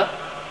झाड़ पाड़ा,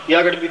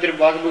 या गढ़ भीतर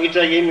बाग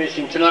बगीचा, ये मैं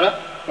सिंचना रहा।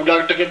 और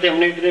डॉक्टर कहते हैं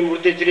हमने इतने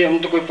मुर्दे चले, हम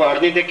तो कोई पहाड़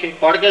नहीं देखे।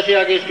 पहाड़ कैसे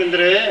आ गए इसके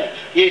अंदर?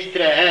 ये इस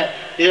तरह है,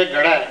 ये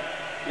घड़ा है,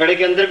 घड़े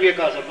के अंदर भी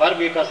आकाश है, बाहर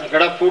भी आकाश है।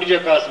 घड़ा फूट जो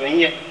आकाश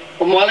वही है,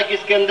 और मालिक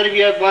इसके अंदर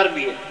भी है, बाहर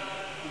भी है।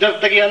 जब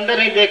तक ये अंदर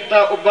नहीं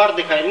देखता वो बाहर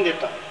दिखाई नहीं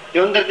देता।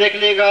 जो अंदर देख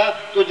लेगा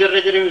तो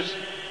जर्रे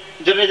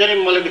जर्रे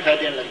मालिक दिखाई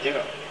देने लग जाएगा।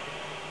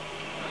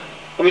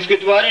 अब इसको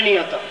इतवार ही नहीं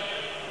आता।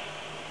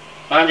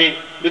 हाँ जी,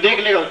 जो देख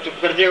लेगा वो चुप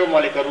कर जाएगा,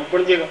 मालिक का रूप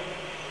बन जाएगा।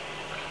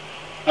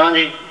 हाँ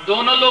जी,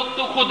 दोनों लोग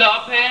तो खुद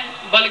आप है,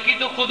 बल्कि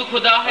तो खुद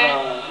खुदा है।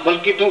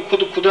 बल्कि तो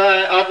खुद खुदा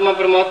है। आत्मा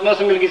परमात्मा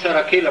से मिलकर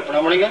सारा खेल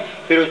अपना बन गया।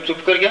 फिर वो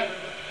चुप कर गया,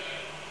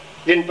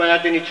 दिन पाया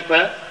दिन ही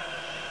छुपाया।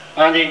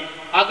 हाँ जी,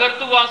 अगर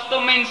तू वास्तव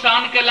में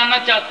इंसान कहलाना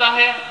चाहता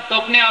है तो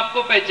अपने आप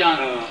को पहचान।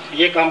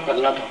 ये काम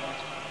करना था।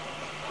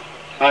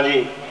 हाँ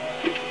जी,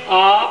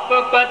 आप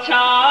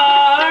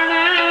पछाण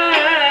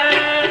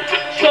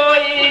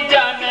सोई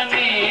जन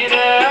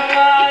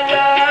निर्मल,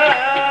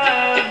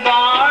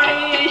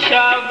 बाणी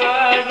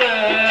शब्द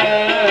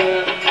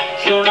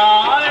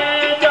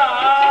सुनाएगा।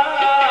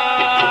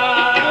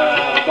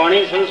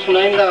 बाणी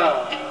सुनाएगा,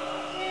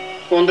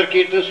 अंदर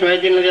कीर्तन सुनाई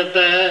देने जाता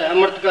है,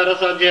 अमृत का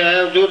रस आ जाए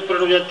है, जोत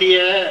प्रकट हो जाती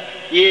है,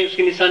 ये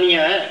उसकी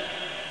निशानियां है।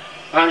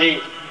 हाँ जी,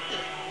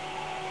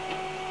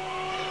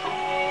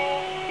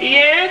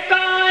 ये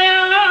काया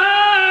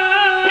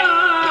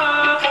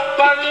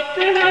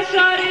पवित्र है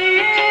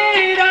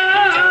शरीर,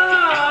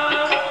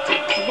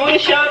 गुरु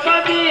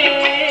शब्दी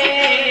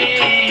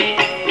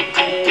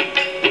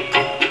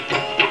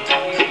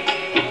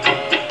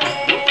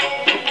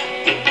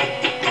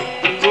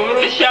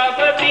गुरु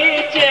शब्दी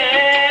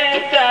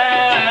चेत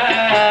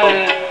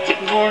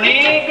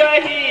गुणी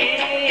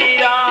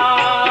गहीरा।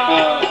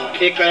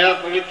 एक काया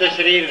पवित्र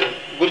शरीर,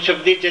 गुरु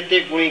शब्दी चेते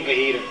गुणी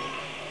गहीर।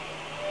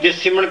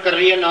 जिस सिमरण कर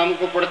रही है नाम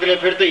को पढ़ के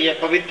फिर तो ये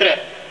पवित्र है,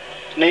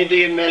 नहीं तो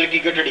ये मैल की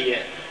गठड़ी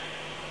है।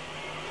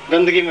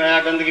 गंदगी में आया,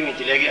 गंदगी में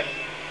चले गया।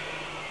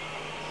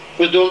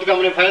 उस दौलत का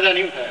हमने फायदा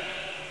नहीं उठाया।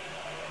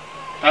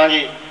 हाँ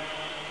जी,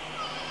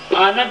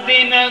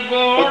 अनदिन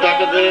वो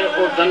ताकत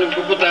और धन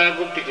गुप्त आया,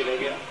 गुप्त ही चले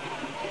गया।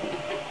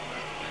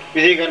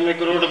 किसी घर में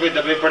करोड़ रुपए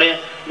दबे पड़े,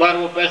 बाहर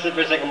वो पैसे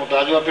का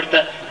मुताज हुआ फिरता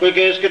है। कोई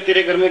कहे उसके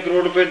तेरे घर में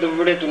करोड़ रुपए दबे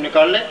पड़े, तू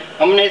निकाल ले।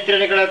 हमने इस तरह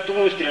निकाला, तू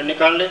इस तरह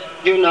निकाल ले।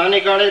 जो ना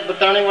निकाले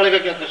बताने वाले का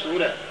क्या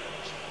कसूर है?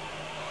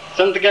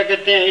 संत क्या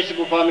कहते हैं, इस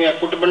गुफा में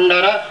अकुट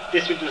भंडारा,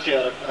 तिसवी तुझसे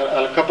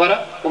अलखपारा।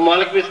 वो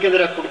मालिक भी इसके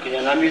अंदर, अकुट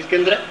खजाना भी इसके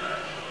अंदर है।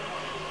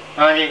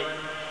 हाँ जी,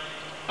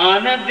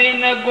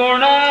 अनदिन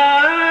गुण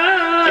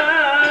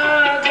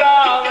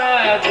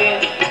गावे दिन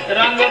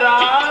रंग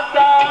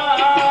राता,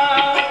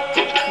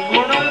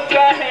 गुण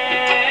कहे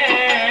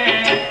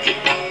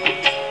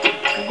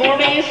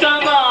गुणी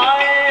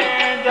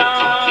समाए जा।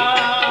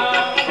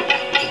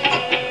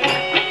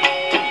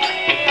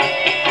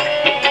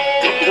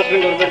 10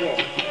 मिनट और बैठ जाओ,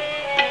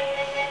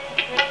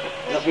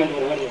 10 मिनट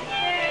और बैठ जाओ।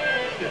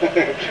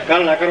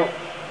 गाल ना करो।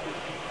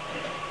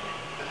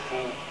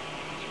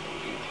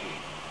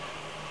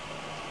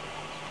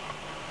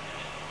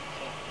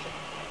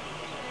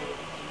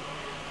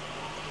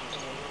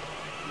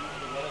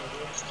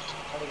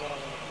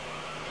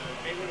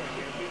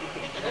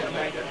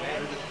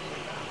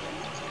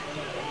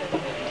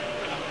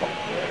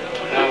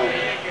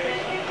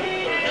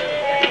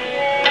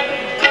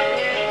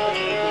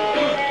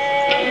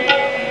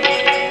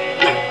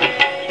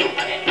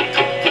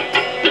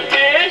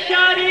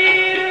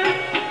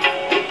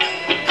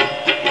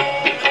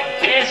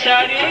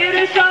 शरीर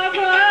सब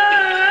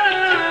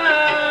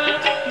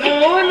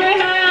मूल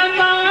है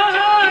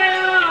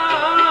माया,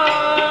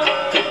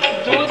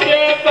 तुझे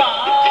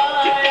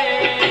पाए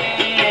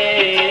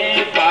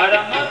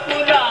परम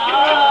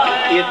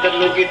पुराया। ये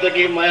तरलोकी तक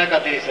ये माया का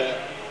देश है।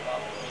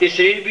 ये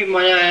शरीर भी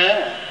माया है,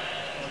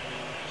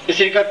 इस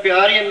शरीर का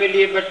प्यार ये मेरे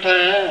लिए बैठा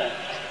है,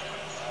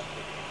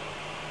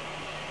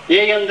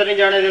 ये अंदर नहीं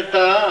जाने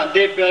देता।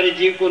 दे प्यारे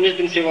जीव को निज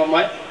दिन सेवा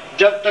माए,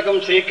 जब तक हम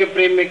शरीर के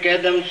प्रेम में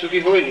कैद हम सुखी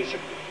हो ही नहीं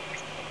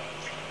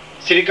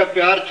सकते। शरीर का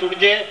प्यार छूट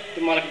जाए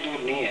तो मार्ग दूर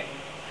नहीं है।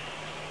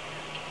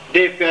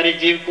 देव प्यारे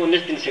जीव को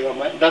निज दिन सेवा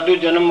में दादू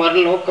जन्म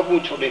मरण हो कबू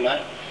छोड़े ना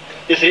है।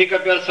 ये शरीर का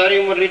प्यार सारी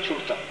उम्र नहीं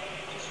छूटता।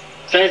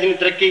 साइंस ने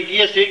तरक्की की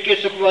है, शरीर के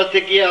सुख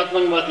वास्ते किया, आत्मा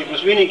के वास्ते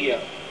कुछ भी नहीं किया।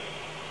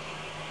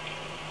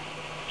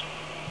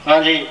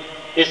 हाँ जी,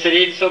 ये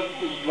शरीर सब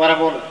तुम्हारा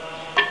बोलो।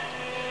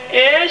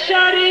 ए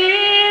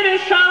शरीर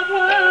सब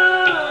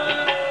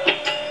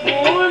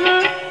मूल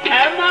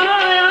है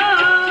माया,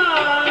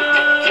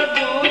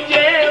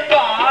 दूजे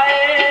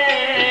पाए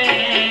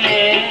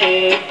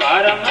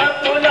परम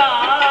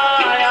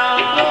बुलाया।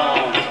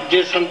 जो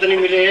संत नहीं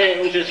मिले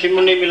उनसे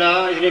सिमरन नहीं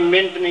मिला, इसलिए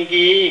मेहनत नहीं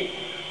की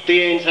तो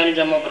ये इंसानी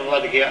जमा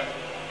बर्बाद किया।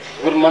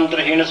 गुरु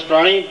मंत्र हीनस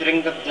प्राणी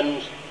दिरंगत जन्म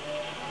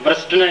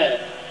भ्रष्ट ने।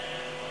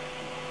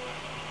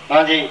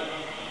 हाँ जी,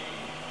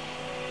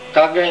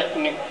 कागे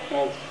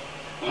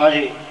हाँ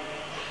जी,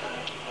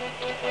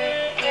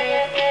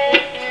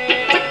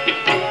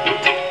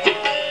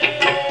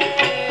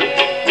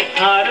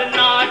 हर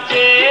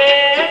नाचे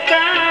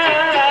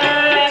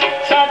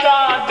सदा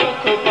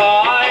दुख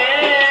पाए।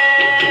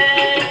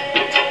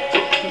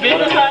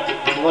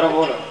 दोबारा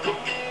बोलो।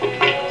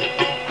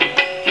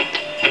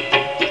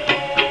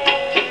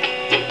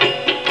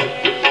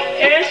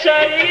 ए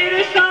शरीर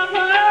सब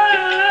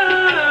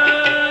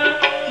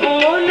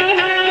मूल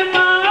है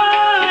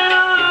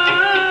माया,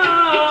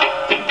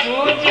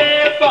 दूजे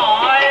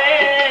पाए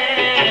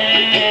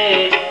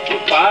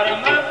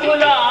परम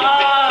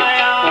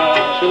बुलाया।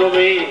 सुनो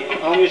भाई,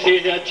 हम इसी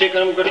से अच्छे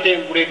कर्म करते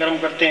हैं, बुरे कर्म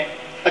करते हैं।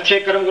 अच्छे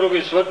कर्म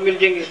करोगे स्वर्ग मिल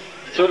जाएंगे,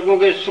 स्वर्गों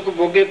के सुख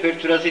भोगे फिर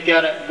 84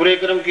 त्यार है। बुरे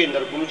कर्म किए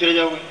नरकों में चले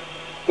जाओगे।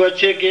 कुछ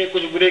अच्छे किए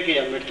कुछ बुरे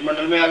किए मृत्यु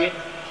मंडल में आ गए।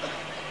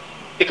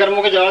 ये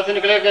कर्मों के जाल से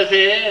निकले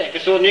कैसे है कि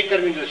सो नी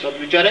कर्मी जो सब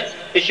विचारे।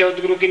 इस शब्द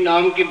गुरु की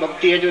नाम की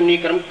भक्ति है जो नी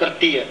कर्म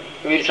करती है।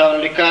 कबीर साहब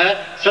ने लिखा है,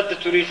 सत्य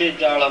चुरी से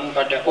जाल हम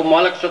काटे। वो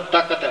मालक सत्य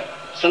ताकत है,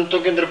 संतों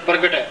के अंदर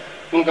प्रकट है।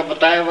 उनका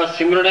बताया हुआ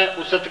सिमरन है,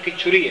 वो सत्य की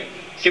छुरी है।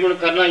 सिमरन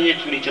करना ये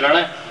छुरी चलाना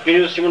है।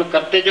 फिर सिमरन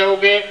करते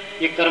जाओगे,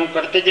 ये कर्म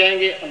करते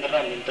जाएंगे,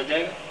 अंदर मिलता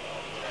जाएगा।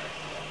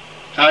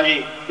 हाँ जी,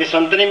 ये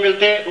संत नहीं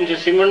मिलते, उनसे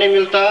सिमरन नहीं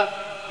मिलता,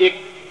 ये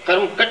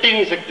कर्म कट ही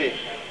नहीं सकते,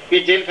 ये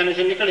जेल खाने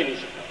से निकल ही नहीं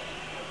सकता।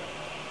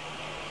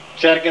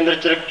 शहर के अंदर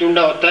चरक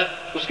चुंडा होता है,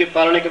 उसके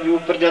पालने कभी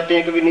ऊपर जाते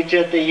हैं कभी नीचे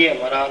आते हैं। ये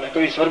हमारा हाल है,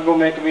 कभी स्वर्गों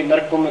में कभी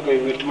नरकों में कभी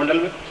मृत्यु मंडल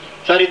में।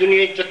 सारी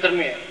दुनिया एक चक्कर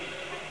में है।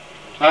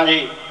 हाँ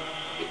जी,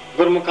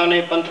 गुरमुखा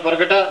ने पंथ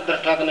प्रगटा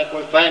दृष्टा ने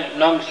कोई पाए।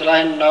 नाम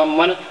सलाह नाम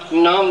मन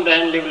नाम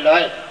रहन लिव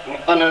लाए,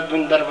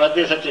 अनर्जुन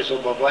दरवाजे सच्चे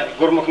शोभा पाए।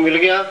 गुरमुख मिल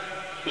गया,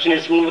 उसने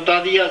सिमरन बता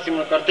दिया,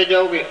 सिमरन करते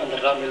जाओगे अंदर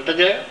राह मिलता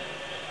जाएगा।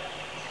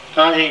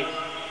 हाँ जी,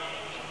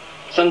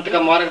 संत का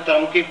मार्ग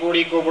धर्म की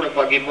पौड़ी को बड़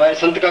भागी पाए।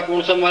 संत का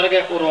कौन सा मार्ग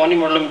है और वाणी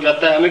मंडल में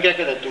जाता है, हमें क्या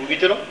कहता है, तुम भी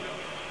चलो।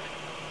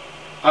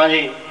 हाँ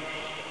जी,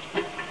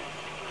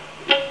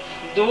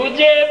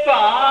 दूजे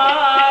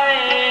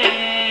पाए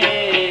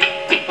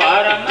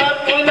परम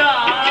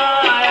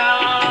बुलाया,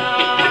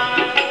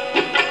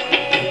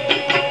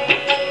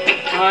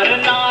 हर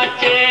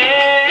नाचे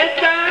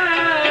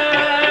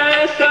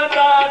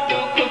सदा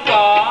दुख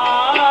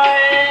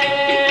पाए।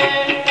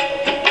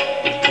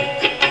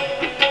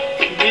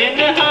 बिन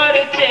हर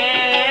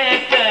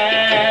चेत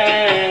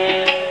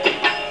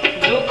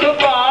दुख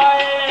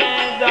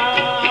पाएगा।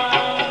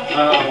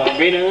 हाँ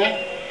बिन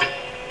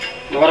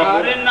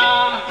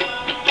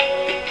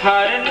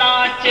हर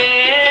नाचे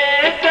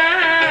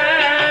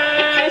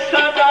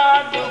सदा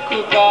दुख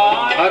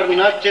पाए। हर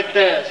नाचित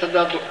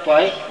सदा दुख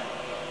पाए।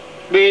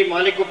 बे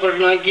मालिक को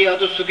प्रणाम किया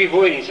तो सुखी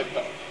हो ही नहीं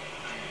सकता।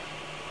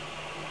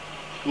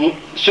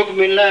 सुख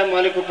मिलना है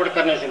मालिक को पढ़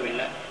करने से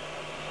मिलना है।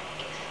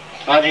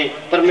 हाँ जी,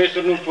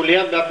 परमेश्वर ने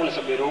भुलिया व्यापन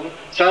सबे रोग।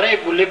 सारे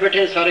भुले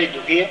बैठे सारे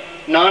दुखी है।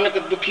 नानक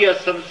दुखिया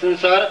सब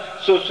संसार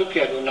सो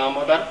सुखिया जो नाम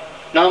आधार।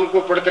 नाम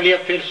को पढ़ कर लिया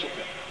फिर सुख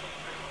है।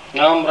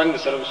 नाम रंग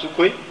सर्व सुख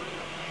हुई।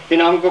 ये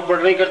नाम को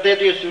पढ़ नहीं करते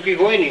तो ये सुखी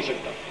हो ही नहीं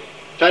सकता।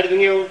 सारी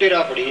दुनिया उल्टे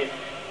राह पड़ी है।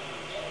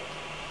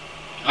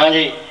 हाँ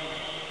जी,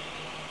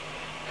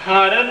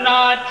 हर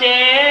नाचे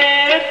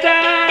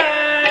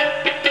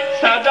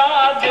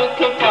सदा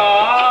दुख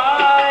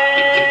पाए।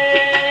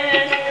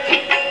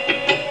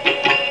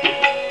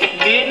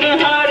 बिन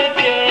हर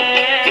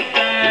चेत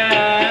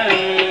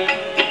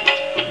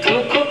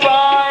दुख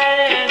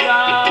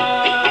पाएगा।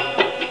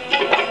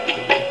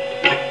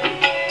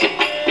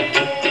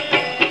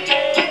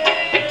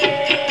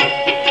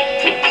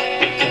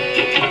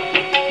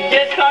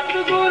 जे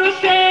सतगुर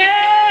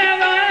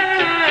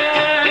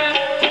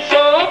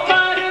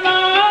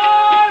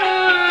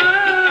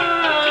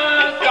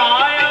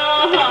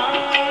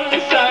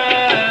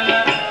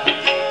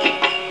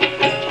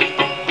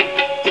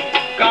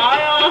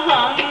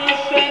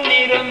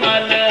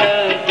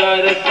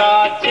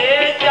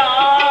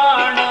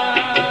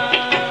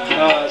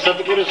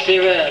से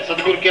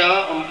सतगुरु क्या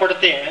हम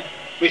पढ़ते हैं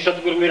भी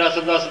सतगुरु मेरा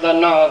सदा सदा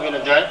ना आवे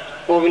न जाए,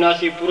 वो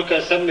विनाशी पुरख है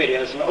सब मेरे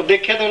हंसना। और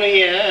देखे तो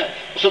नहीं है,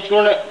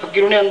 सतगुरु ने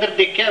फकीरों ने अंदर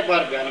देखा है,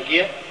 बाहर बयान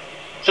किया।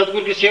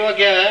 सतगुरु की सेवा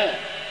क्या है,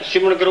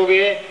 सिमरन करोगे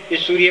ये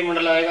सूर्य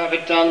मंडल आएगा, फिर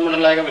चांद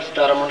मंडल आएगा, फिर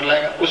सितारा मंडल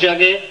आएगा, उसे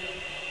आगे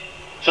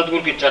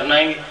सतगुरु के चरण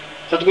आएंगे।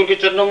 सतगुरु के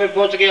चरणों में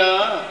पहुंच गया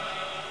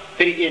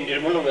फिर ये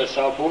निर्मल हो गया,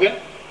 साफ हो गया।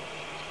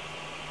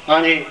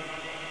 हाँ जी,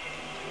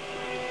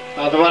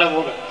 हाँ दोबारा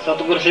बोला,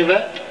 सतगुरु सेवा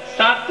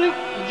सत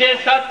जे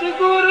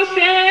सतगुरु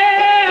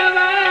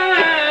सेवा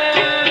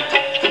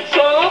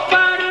सो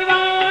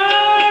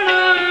परवाना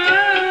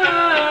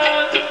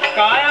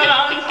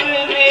कायांश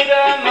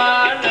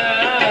निर्मल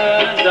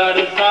दर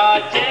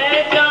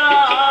साचे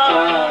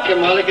जान। के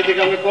मालिक की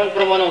दिशा में कौन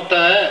प्रमाण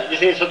होता है?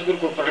 जिसे सतगुरु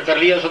को पढ़ कर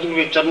लिया, सतगुरु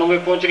के चरणों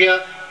में पहुंच गया,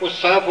 वो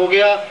साफ हो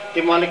गया,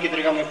 ये मालिक की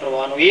दरगाह में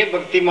प्रमाण हो। ये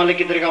भक्ति मालिक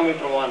की दरगाह में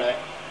प्रमाण है।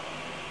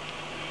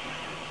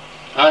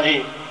 हाँ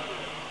जी,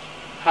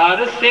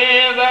 हर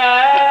सेवा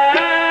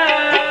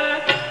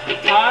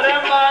हर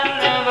मन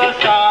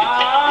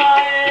वसाए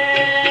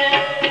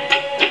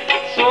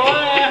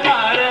सोए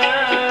हर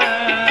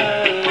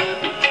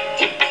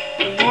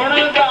गुण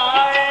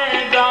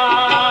गाएगा।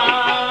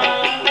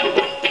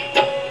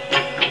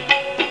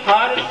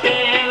 हर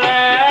सेवा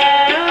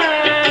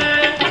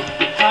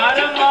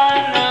हर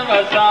मन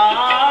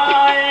वसाए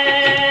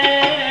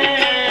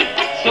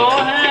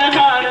सोए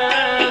हर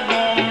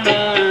गुण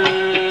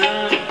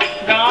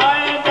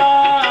गाएगा।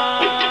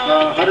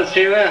 हर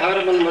सेवा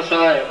हर मन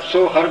बसाए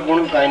सो हर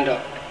गुण गाइंदा।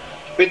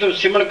 भाई तुम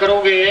सिमरण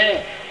करोगे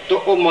तो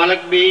वो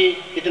मालिक भी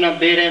इतना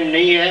बेरहम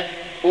नहीं है,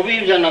 वो भी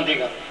जाना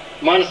देगा।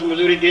 मानस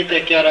मजदूरी देता है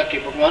क्या रखे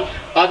भगवान,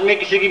 आदमी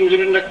किसी की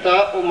मजदूरी नहीं रखता,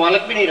 वो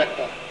मालिक भी नहीं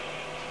रखता।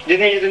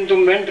 जितने तुम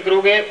मेहनत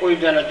करोगे वो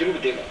जाना जरूर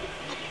देगा।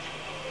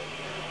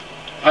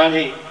 हाँ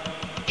जी,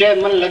 चाहे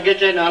मन लगे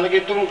चाहे ना लगे,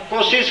 तुम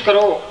कोशिश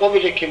करो, वो भी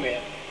लेखे में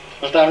है।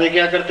 उस्ताद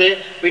क्या करते,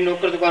 भाई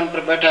नौकर दुकान पर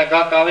बैठा है,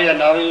 गाहक आवे या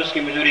ना आवे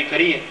उसकी मजदूरी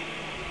करी है।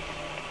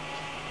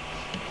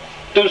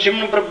 तुम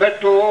सिमरन पर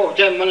बैठो,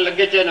 चाहे मन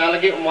लगे चाहे ना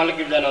लगे, वो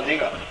मालिक जाना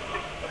देगा।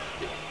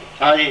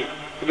 हाँ जी,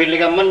 कबीर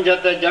लिखा मन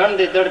जाता है जान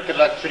दे दड़ कर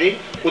रख शरीर,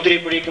 उतरी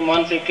पड़ी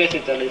कमान से कैसे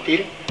चले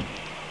तीर।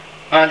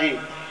 हाँ जी,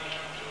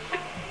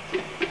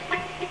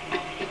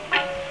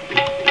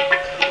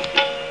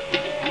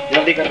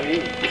 जल्दी कर रही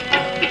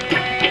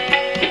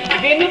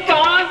बिन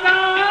पागा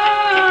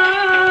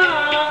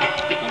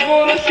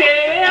गुरु से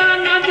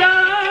न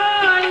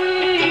जाई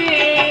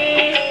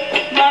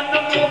मन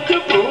मुख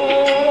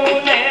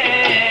भूले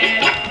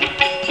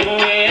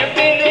हुए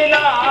बिन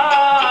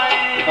लाए।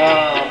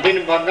 हाँ, बिन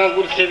भागा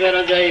गुरु से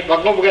न जाए,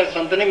 भागों बगैर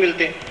संत नहीं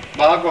मिलते।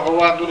 भाग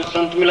हुआ गुरु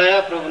संत मिलाया,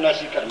 प्रभु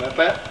नासी कर में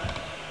पाया।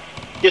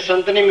 ये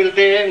संत नहीं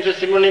मिलते, इनसे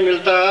सिमरन नहीं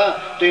मिलता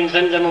तो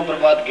इंसान जन्म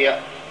बर्बाद गया।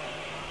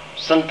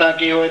 संता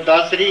की हो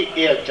दासरी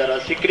ये अचारा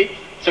सिकरी,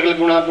 सकल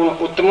गुणा गुण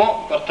उत्तमो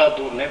करता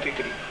दूर ने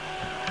फिक्री।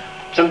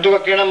 संतों का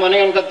कहना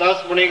मानेगा, उनका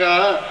दास बनेगा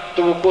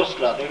तो वो कोर्स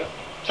करा देगा।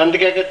 संत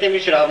क्या कहते हैं,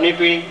 शराब नहीं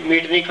पीनी,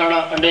 मीट नहीं खाना,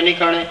 अंडे नहीं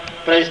खाने,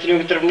 पर स्त्रियों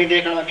की तरफ नहीं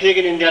देखना, किसी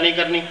की निंदा नहीं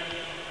करनी।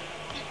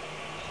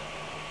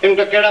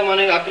 इनका कहना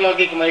मानेगा, हक लाल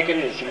की कमाई के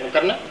नहीं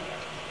करना।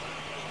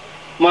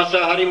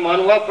 मांसाहारी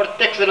मानवा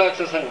प्रत्यक्ष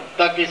राक्षस संग,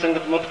 ताकि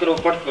संगत मत करो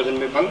पट भजन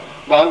में भंग।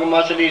 भांग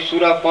माछली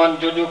सूरा पान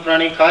जो जो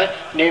प्राणी खाए,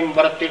 नेम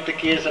व्रत तीर्थ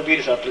किए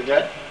सबीर सातल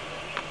जाए।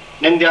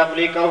 निंदा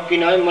बली काहू की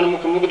नाय, मन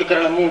मुख मुग्ध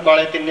करण मुंह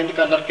काले ते निंद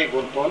का नर के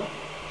गोल पौन।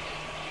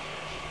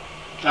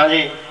 हाँ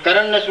जी,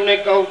 करण न सुने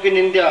काहू की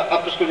निंदा,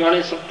 आप उसको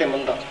जाने सत्य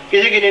मंदा।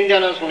 किसी की निंदा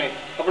ना सुने,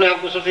 अपने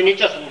आप को सबसे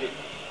नीचा समझे,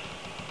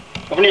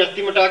 अपनी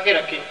हस्ती मिटा के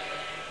रखे,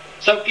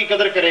 सबकी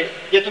कदर करे।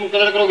 ये तुम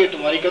कदर करोगे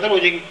तुम्हारी कदर हो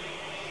जाएगी।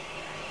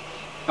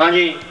 हाँ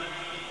जी,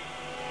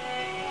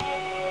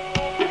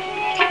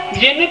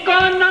 जिनको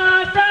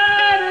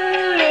नादर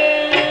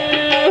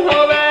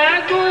होवे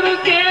गुरु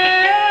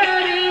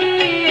केरी,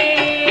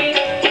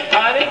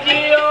 हर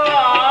जियो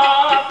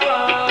आप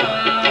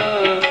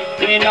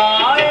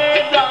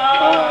मिलाएगा।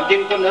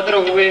 जिनको नजर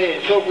हुए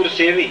सो गुरु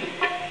सेवी।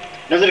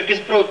 नजर किस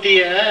पर होती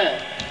है?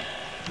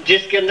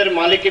 जिसके अंदर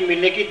मालिक के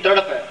मिलने की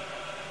तड़प है,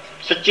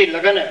 सच्ची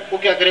लगन है, वो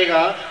क्या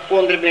करेगा, वो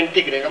अंदर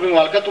बेनती करेगा, भाई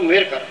मालिका तू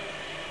मेहर कर।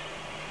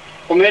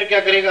 वो मेहर क्या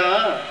करेगा,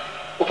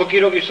 वो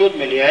फकीरों की सोच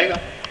में ले आएगा।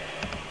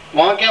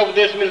 वहां क्या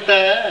उपदेश मिलता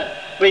है,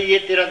 भाई ये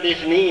तेरा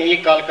देश नहीं है, ये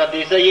काल का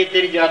देश है, ये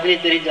तेरी जात नहीं,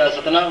 तेरी जात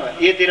सतनाम है,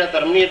 ये तेरा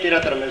धर्म नहीं है, तेरा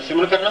धर्म है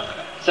सिमरण करना।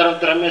 सर्व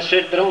धर्म में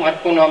श्रेष्ठ धर्म, हर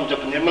को नाम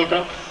जप निर्मल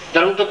करम।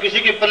 धर्म तो किसी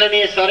के पल्ले नहीं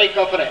है, सारे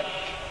काफर है।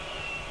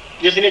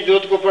 जिसने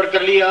जोत को पढ़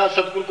कर लिया,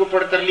 सतगुरु को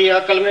पढ़ कर लिया,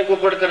 कलमे को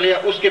पढ़ कर लिया,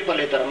 उसके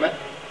पल्ले धर्म है।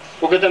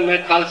 वो कहता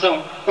मैं खालसा हूं,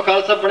 तो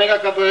खालसा बनेगा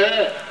कब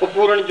है, वो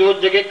पूर्ण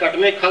जोत जगह कट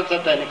में खालसा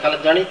तय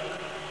खालस जानी।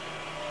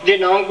 ये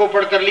नाम को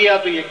पढ़ कर लिया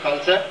तो ये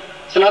खालसा है।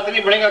 सनातनी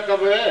बनेगा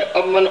कब है,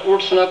 अब मन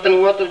उठ सनातन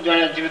हुआ तो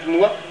जाने जीवित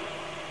हुआ।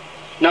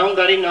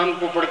 नामधारी नाम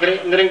को पढ़ करे,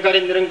 निरंकारी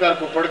निरंकार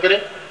को पढ़ करे,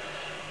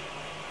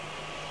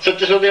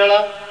 सत्य सौदेला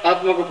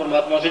आत्मा को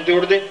परमात्मा से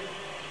जोड़ दे।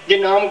 ये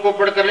नाम को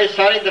पढ़ कर ले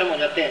सारे धर्म हो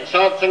जाते हैं।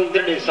 सात संग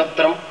दृढ़ सब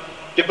धर्म,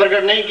 ये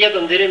प्रकट नहीं किया तो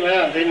अंधेरे में है,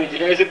 अंधेरे में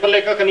जिले ऐसे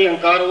पल्ले का नहीं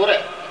अहंकार हो रहा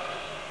है।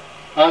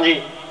 हाँ जी,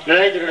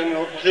 लड़ाई झगड़े में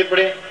और से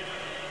पड़े।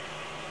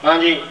 हाँ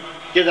जी,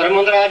 ये धर्म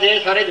अंदर आ जाए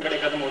सारे झगड़े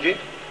खत्म हो जाए।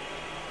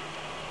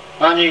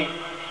 हाँ जी,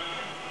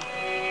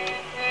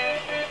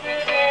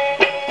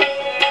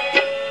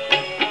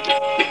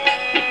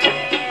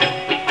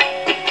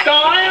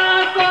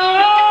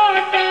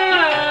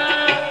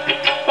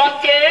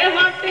 पके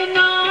हट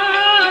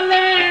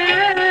नाले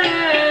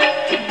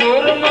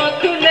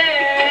गुरमुख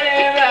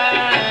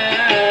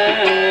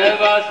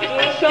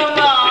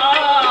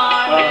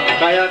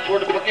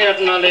कोट पके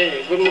हटना ले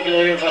गुरमुख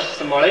लेवे बस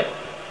संभाले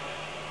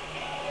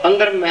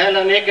अंदर महल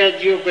अनेक है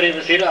जियो करे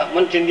बसेरा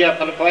मन चिंदिया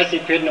फल पाए से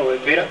फिर न होए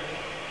फेरा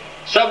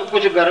सब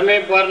कुछ घर में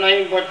बार नहीं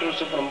बट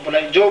सुप्रम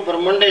पलाई जो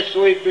ब्रह्मंडे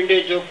सोई पिंडे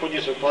जो खोजे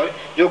सो पाए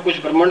जो कुछ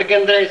ब्रह्मंड के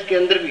अंदर है इसके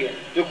अंदर भी है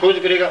जो खोज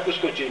करेगा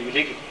उसको चीज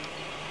मिलेगी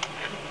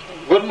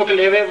गुरमुख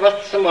लेवे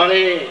वस्त्र संभाले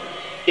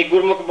एक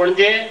गुरमुख बन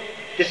जाए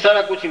तो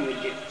सारा कुछ ही मिल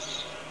जाए।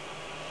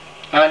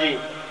 हाँ जी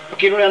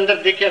फकीरों ने अंदर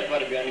देखे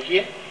पर बयान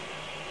किए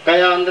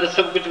कया अंदर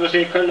सब कुछ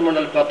बसे खंड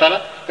मंडल पाताला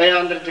कया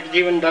अंदर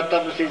जगजीवन दाता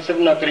बसे सब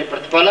न करे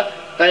प्रतिपाला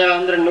कया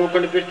अंदर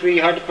नौखंड पृथ्वी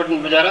हाट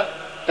पटन बजारा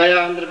कया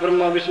अंदर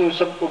ब्रह्मा विष्णु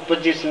सब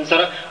उपजी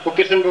संसारा वो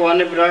कृष्ण भगवान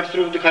ने विराट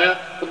स्वरूप दिखाया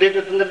वो देव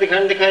देवता अंदर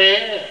दिखाने दिखाए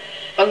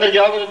अंदर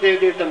जाओगे तो देव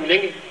देवता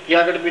मिलेंगे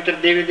यागढ़ भीतर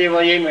देवी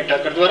देवा यही मैं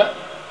ठाकर द्वारा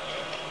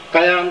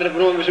कया अंदर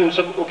ब्रह्मा विष्णु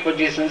सब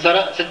उपजी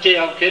संसारा सच्चे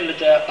आप खेल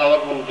रचाया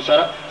आवक मन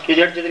पुसारा कि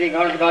जड़ चतरी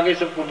गांठ लगा के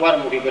सबको बार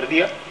मुखी कर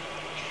दिया।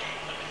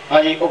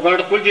 हाँ जी वो गांठ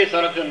खुल जाए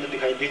सारा अंदर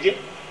दिखाई दीजिए।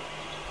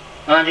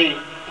 हाँ जी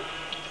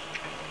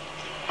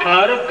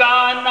हर का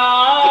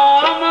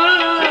नाम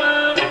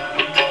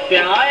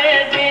प्याए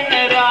दिन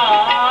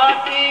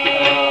राती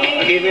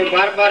आखिर में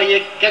बार बार ये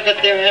क्या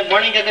कहते हैं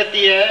वाणी क्या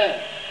कहती है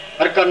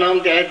हर का नाम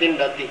त्याए दिन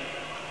राती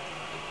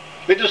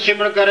भी तू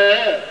सिमरण करे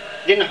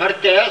दिन हर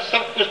त्याया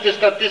सब कुछ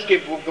तिसका तिसकी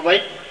भूख भाई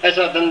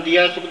ऐसा धन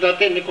दिया सुख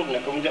दाते निकुट न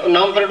कम जाओ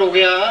नाम प्रकट हो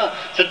गया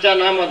सच्चा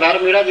नाम आधार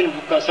मेरा दिन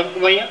भूखा सब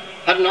भाइया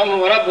हर नाम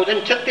हमारा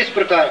भोजन 36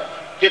 प्रकार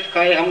चित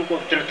खाए हमको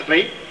तृप्त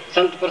भाई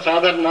संत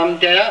प्रसाद हर नाम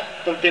त्याया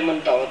तब ते मन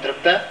तावा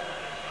तृप्त है।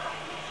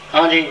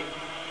 हाँ जी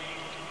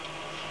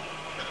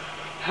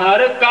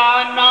हर का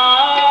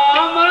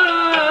नाम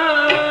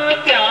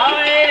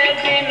त्याए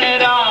दिन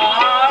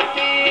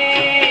राती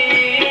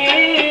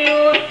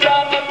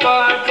उत्तम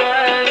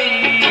पदवी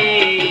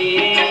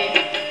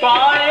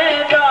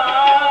पाएगा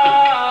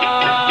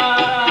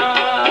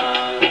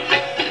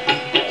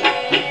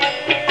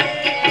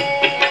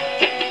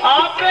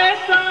आपे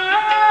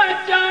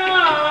सच्चा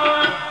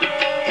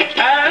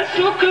है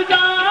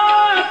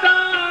सुखदाता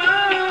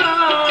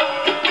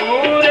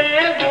पूरे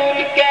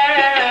गुर के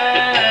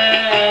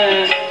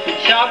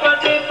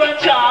शब्द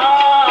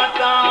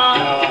पछाता।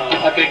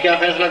 आखिर क्या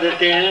फैसला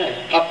देते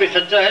हैं आप पे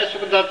सच्चा है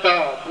सुखदाता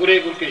पूरे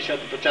गुरु के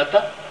शब्द बचाता।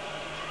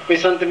 कोई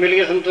संत मिल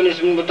गया संतों ने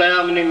इसमें बताया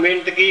हमने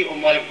मेहनत की और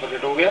मालिक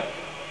प्रकट हो गया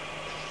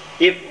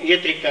ये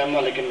तरीका है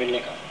मालिक के मिलने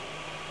का।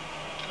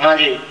 हाँ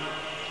जी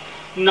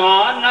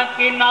नानक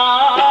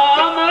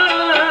नाम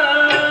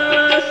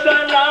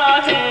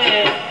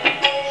सलाहे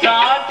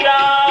साचा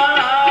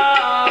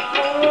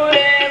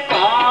पूरे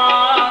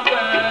भाग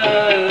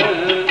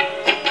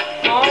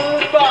तो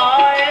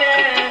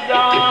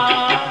पाएगा।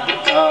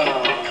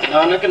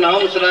 नानक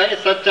नाम सलाहे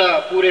सच्चा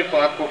पूरे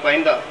पाक को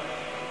पाइंदा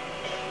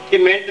कि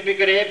मेहनत भी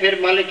करे फिर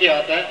मालिक के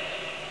आता है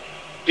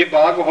कि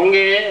भाग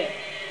होंगे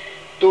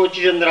तो वो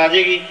चीज अंदर आ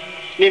जाएगी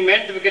नहीं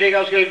मेहनत भी करेगा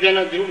उसका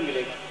देना जरूर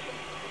मिलेगा।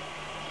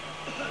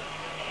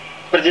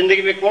 पर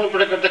जिंदगी में कौन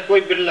पड़ा करता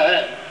कोई बिरला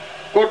है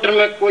कोटर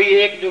में कोई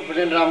एक जो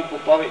भजन राम को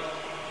पावे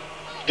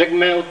जग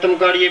में उत्तम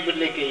कार्य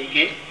बिरले के ही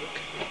के।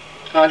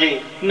 हाँ जी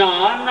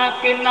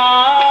नानक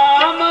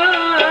नाम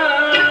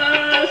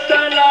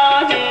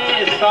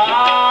सलाहे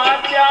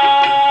साचा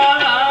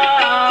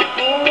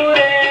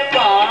पूरे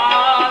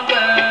भाग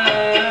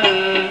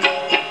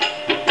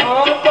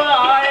हो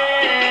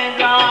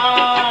पाएगा।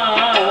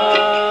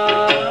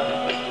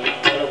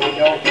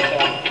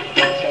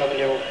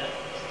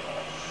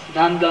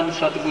 धन धन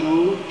सतगुरु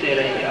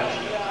तेरे ही आस।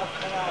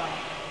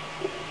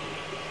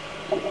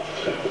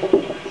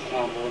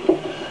 हाँ बोल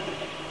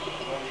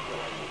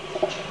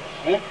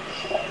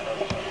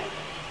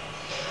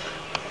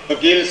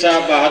वकील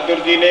साहब बहादुर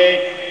जी ने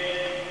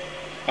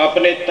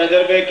अपने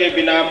तजर्बे के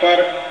बिना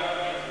पर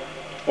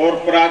और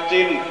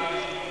प्राचीन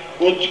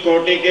उच्च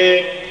कोटि के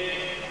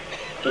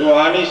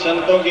रूहानी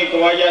संतों की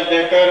गवाहियां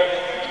देकर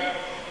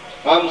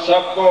हम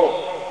सबको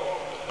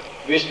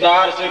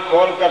विस्तार से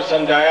खोलकर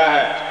समझाया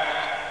है।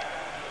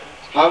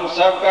 हम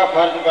सब का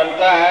फर्ज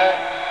बनता है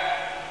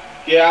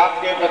कि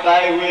आपके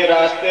बताए हुए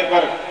रास्ते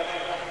पर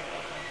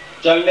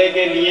चलने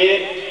के लिए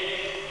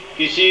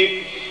किसी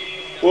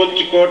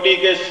उच्च कोटि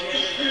के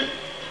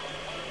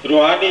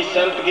रूहानी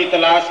संत की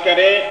तलाश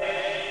करें,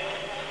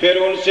 फिर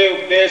उनसे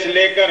उपदेश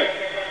लेकर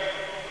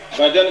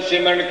भजन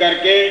सिमरण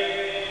करके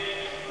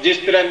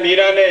जिस तरह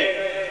मीरा ने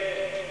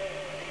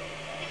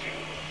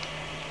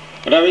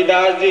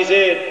रविदास जी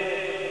से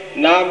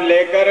नाम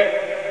लेकर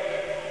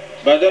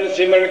भजन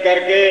सिमरण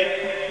करके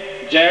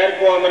जहर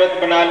को अमृत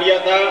बना लिया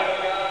था,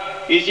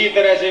 इसी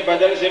तरह से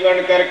भजन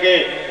सिमरण करके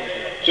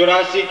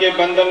 84 के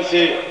बंधन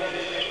से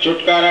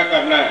छुटकारा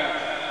करना है।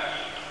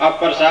 अब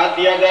प्रसाद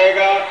दिया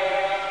जाएगा,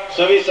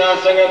 सभी साथ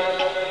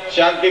संगत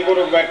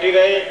शांतिपूर्वक बैठी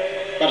रहे।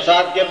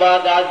 प्रसाद के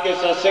बाद आज के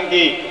सत्संग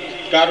की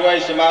कार्रवाई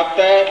समाप्त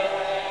है।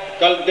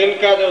 कल दिन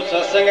का जो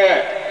सत्संग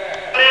है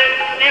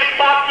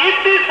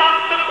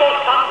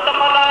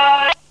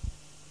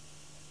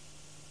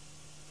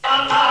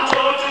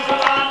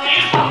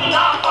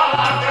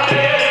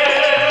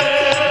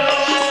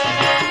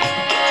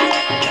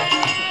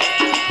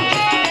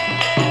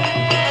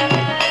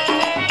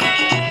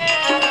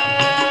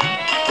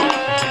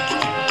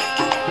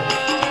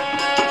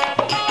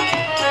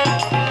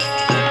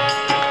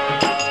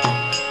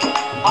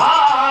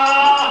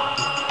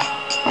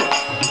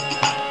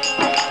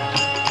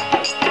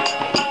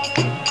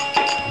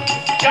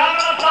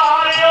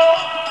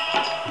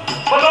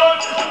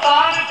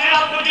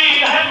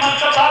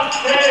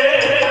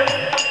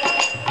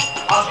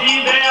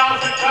ਅਸੀਂ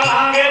ਬਿਆਸ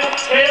ਕਰਾਂਗੇ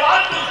ਸੇਵਾ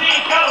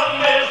ਤੁਸੀਂ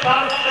ਕਰੋਗੇ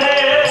ਸਰਸੇ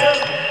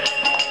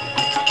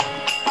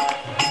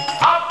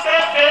ਆਪੇ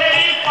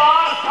ਤੇਰੀ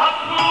ਪਾਰ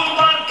ਸਤਿਗੁਰੂ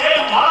ਬਣ ਕੇ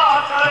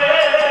ਭਲਾ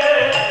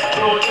ਕਰੇ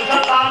ਰੋਜ਼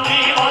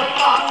ਸਤਾਨੀ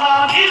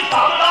ਮਸਤਾਨਾ ਦੀ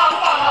ਸਭ ਦਾ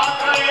ਭਲਾ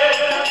ਕਰੇ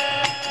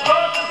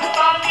ਰੋਜ਼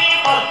ਸਤਾਨੀ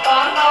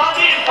ਮਸਤਾਨਾ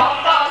ਦੀ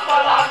ਸਭ ਦਾ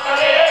ਭਲਾ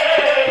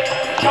ਕਰੇ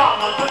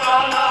ਸ਼ਾਮ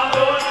ਸਤਾਨਾ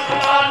ਰੋਜ਼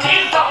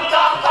ਸਤਾਨੀ ਸਭ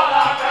ਦਾ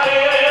ਭਲਾ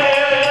ਕਰੇ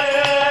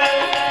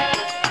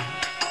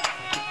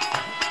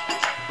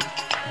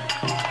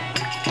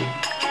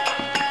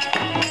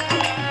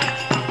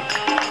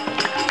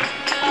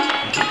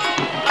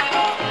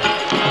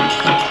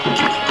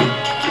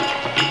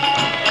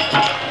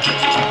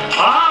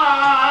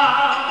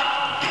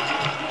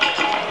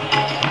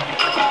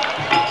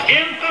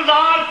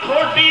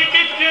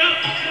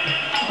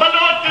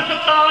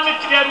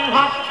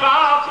रूहां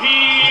काफी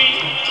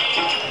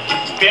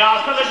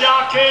प्यास लजा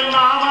के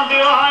नाम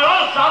दिवायो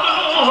सब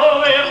नूं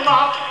होवे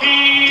माफी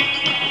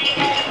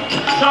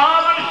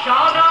सावन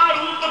शादा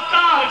रूप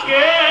धार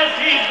के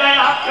ऐसी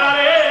दया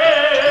करे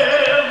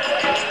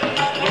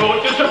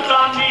रोज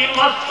सतानी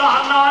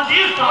मस्ताना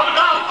जी सब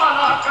दा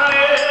भला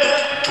करे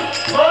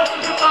रोज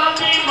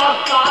सतानी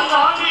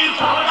मस्ताना जी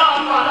सब दा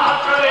भला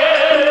करे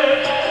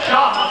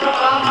शाम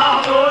सताना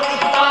रोज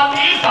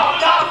सतानी सब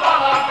दा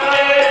भला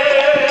करे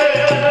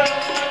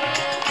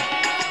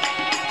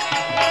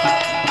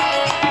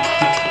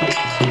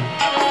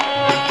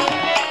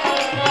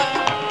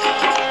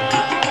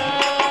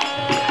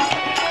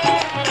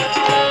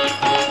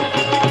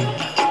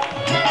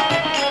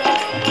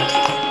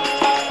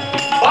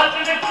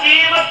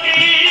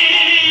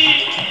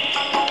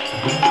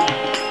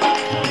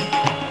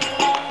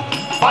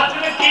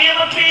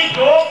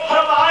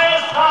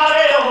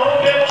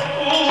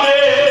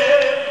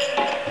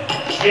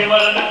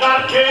सिमरन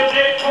करके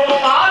देखो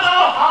सारो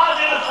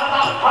हाजिर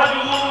सदा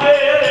हजूरे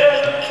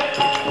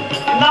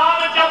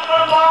नाम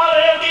जपण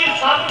वाले दी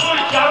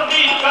सतगुर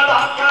चढ़दी कला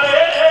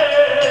करे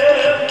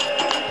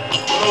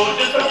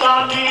रोज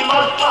सतानी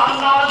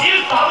मस्ताना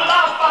दी सब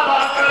दा भला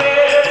करे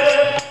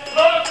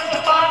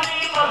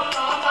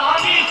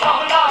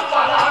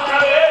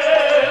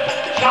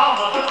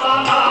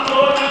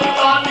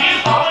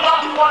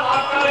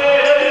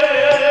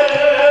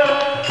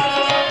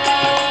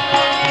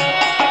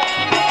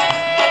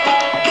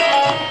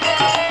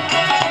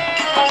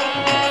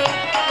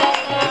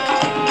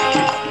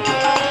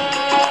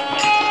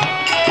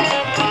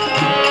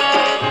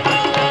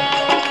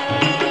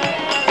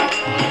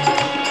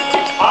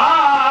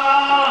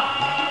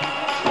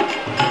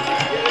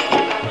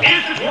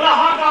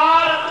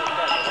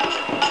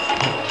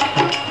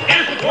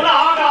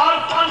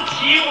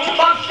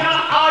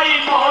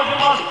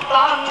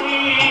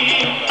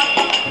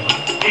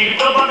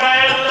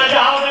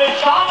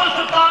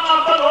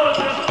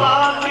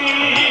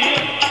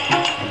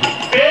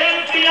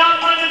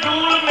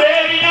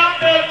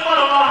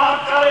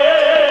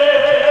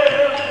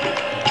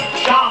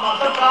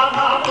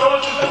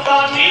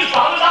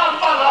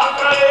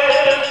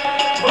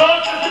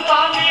रोज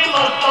सतानी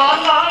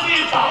मस्ताना दी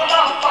सब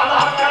दा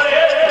भला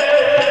करे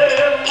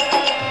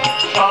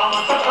शाम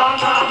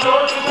सताना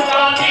रोज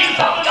सतानी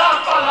सब दा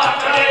भला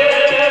करे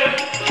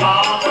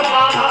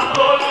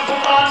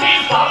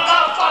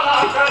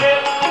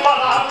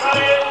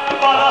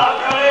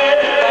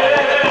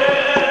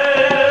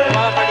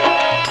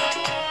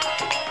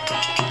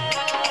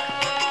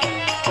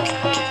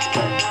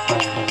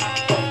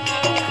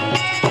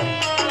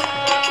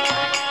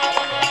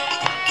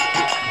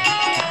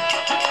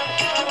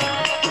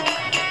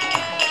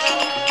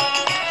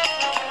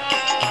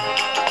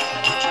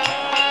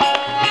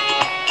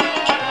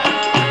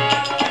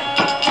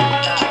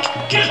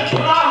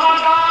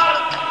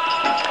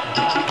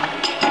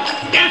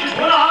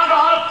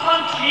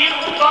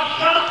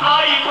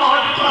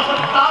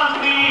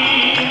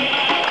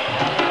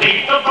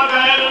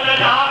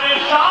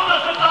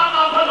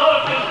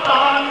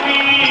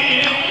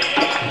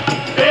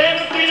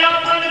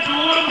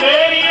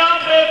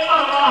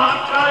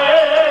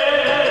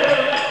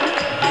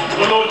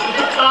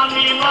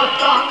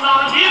मस्ताना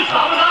जी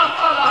सब दा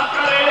भला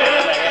करे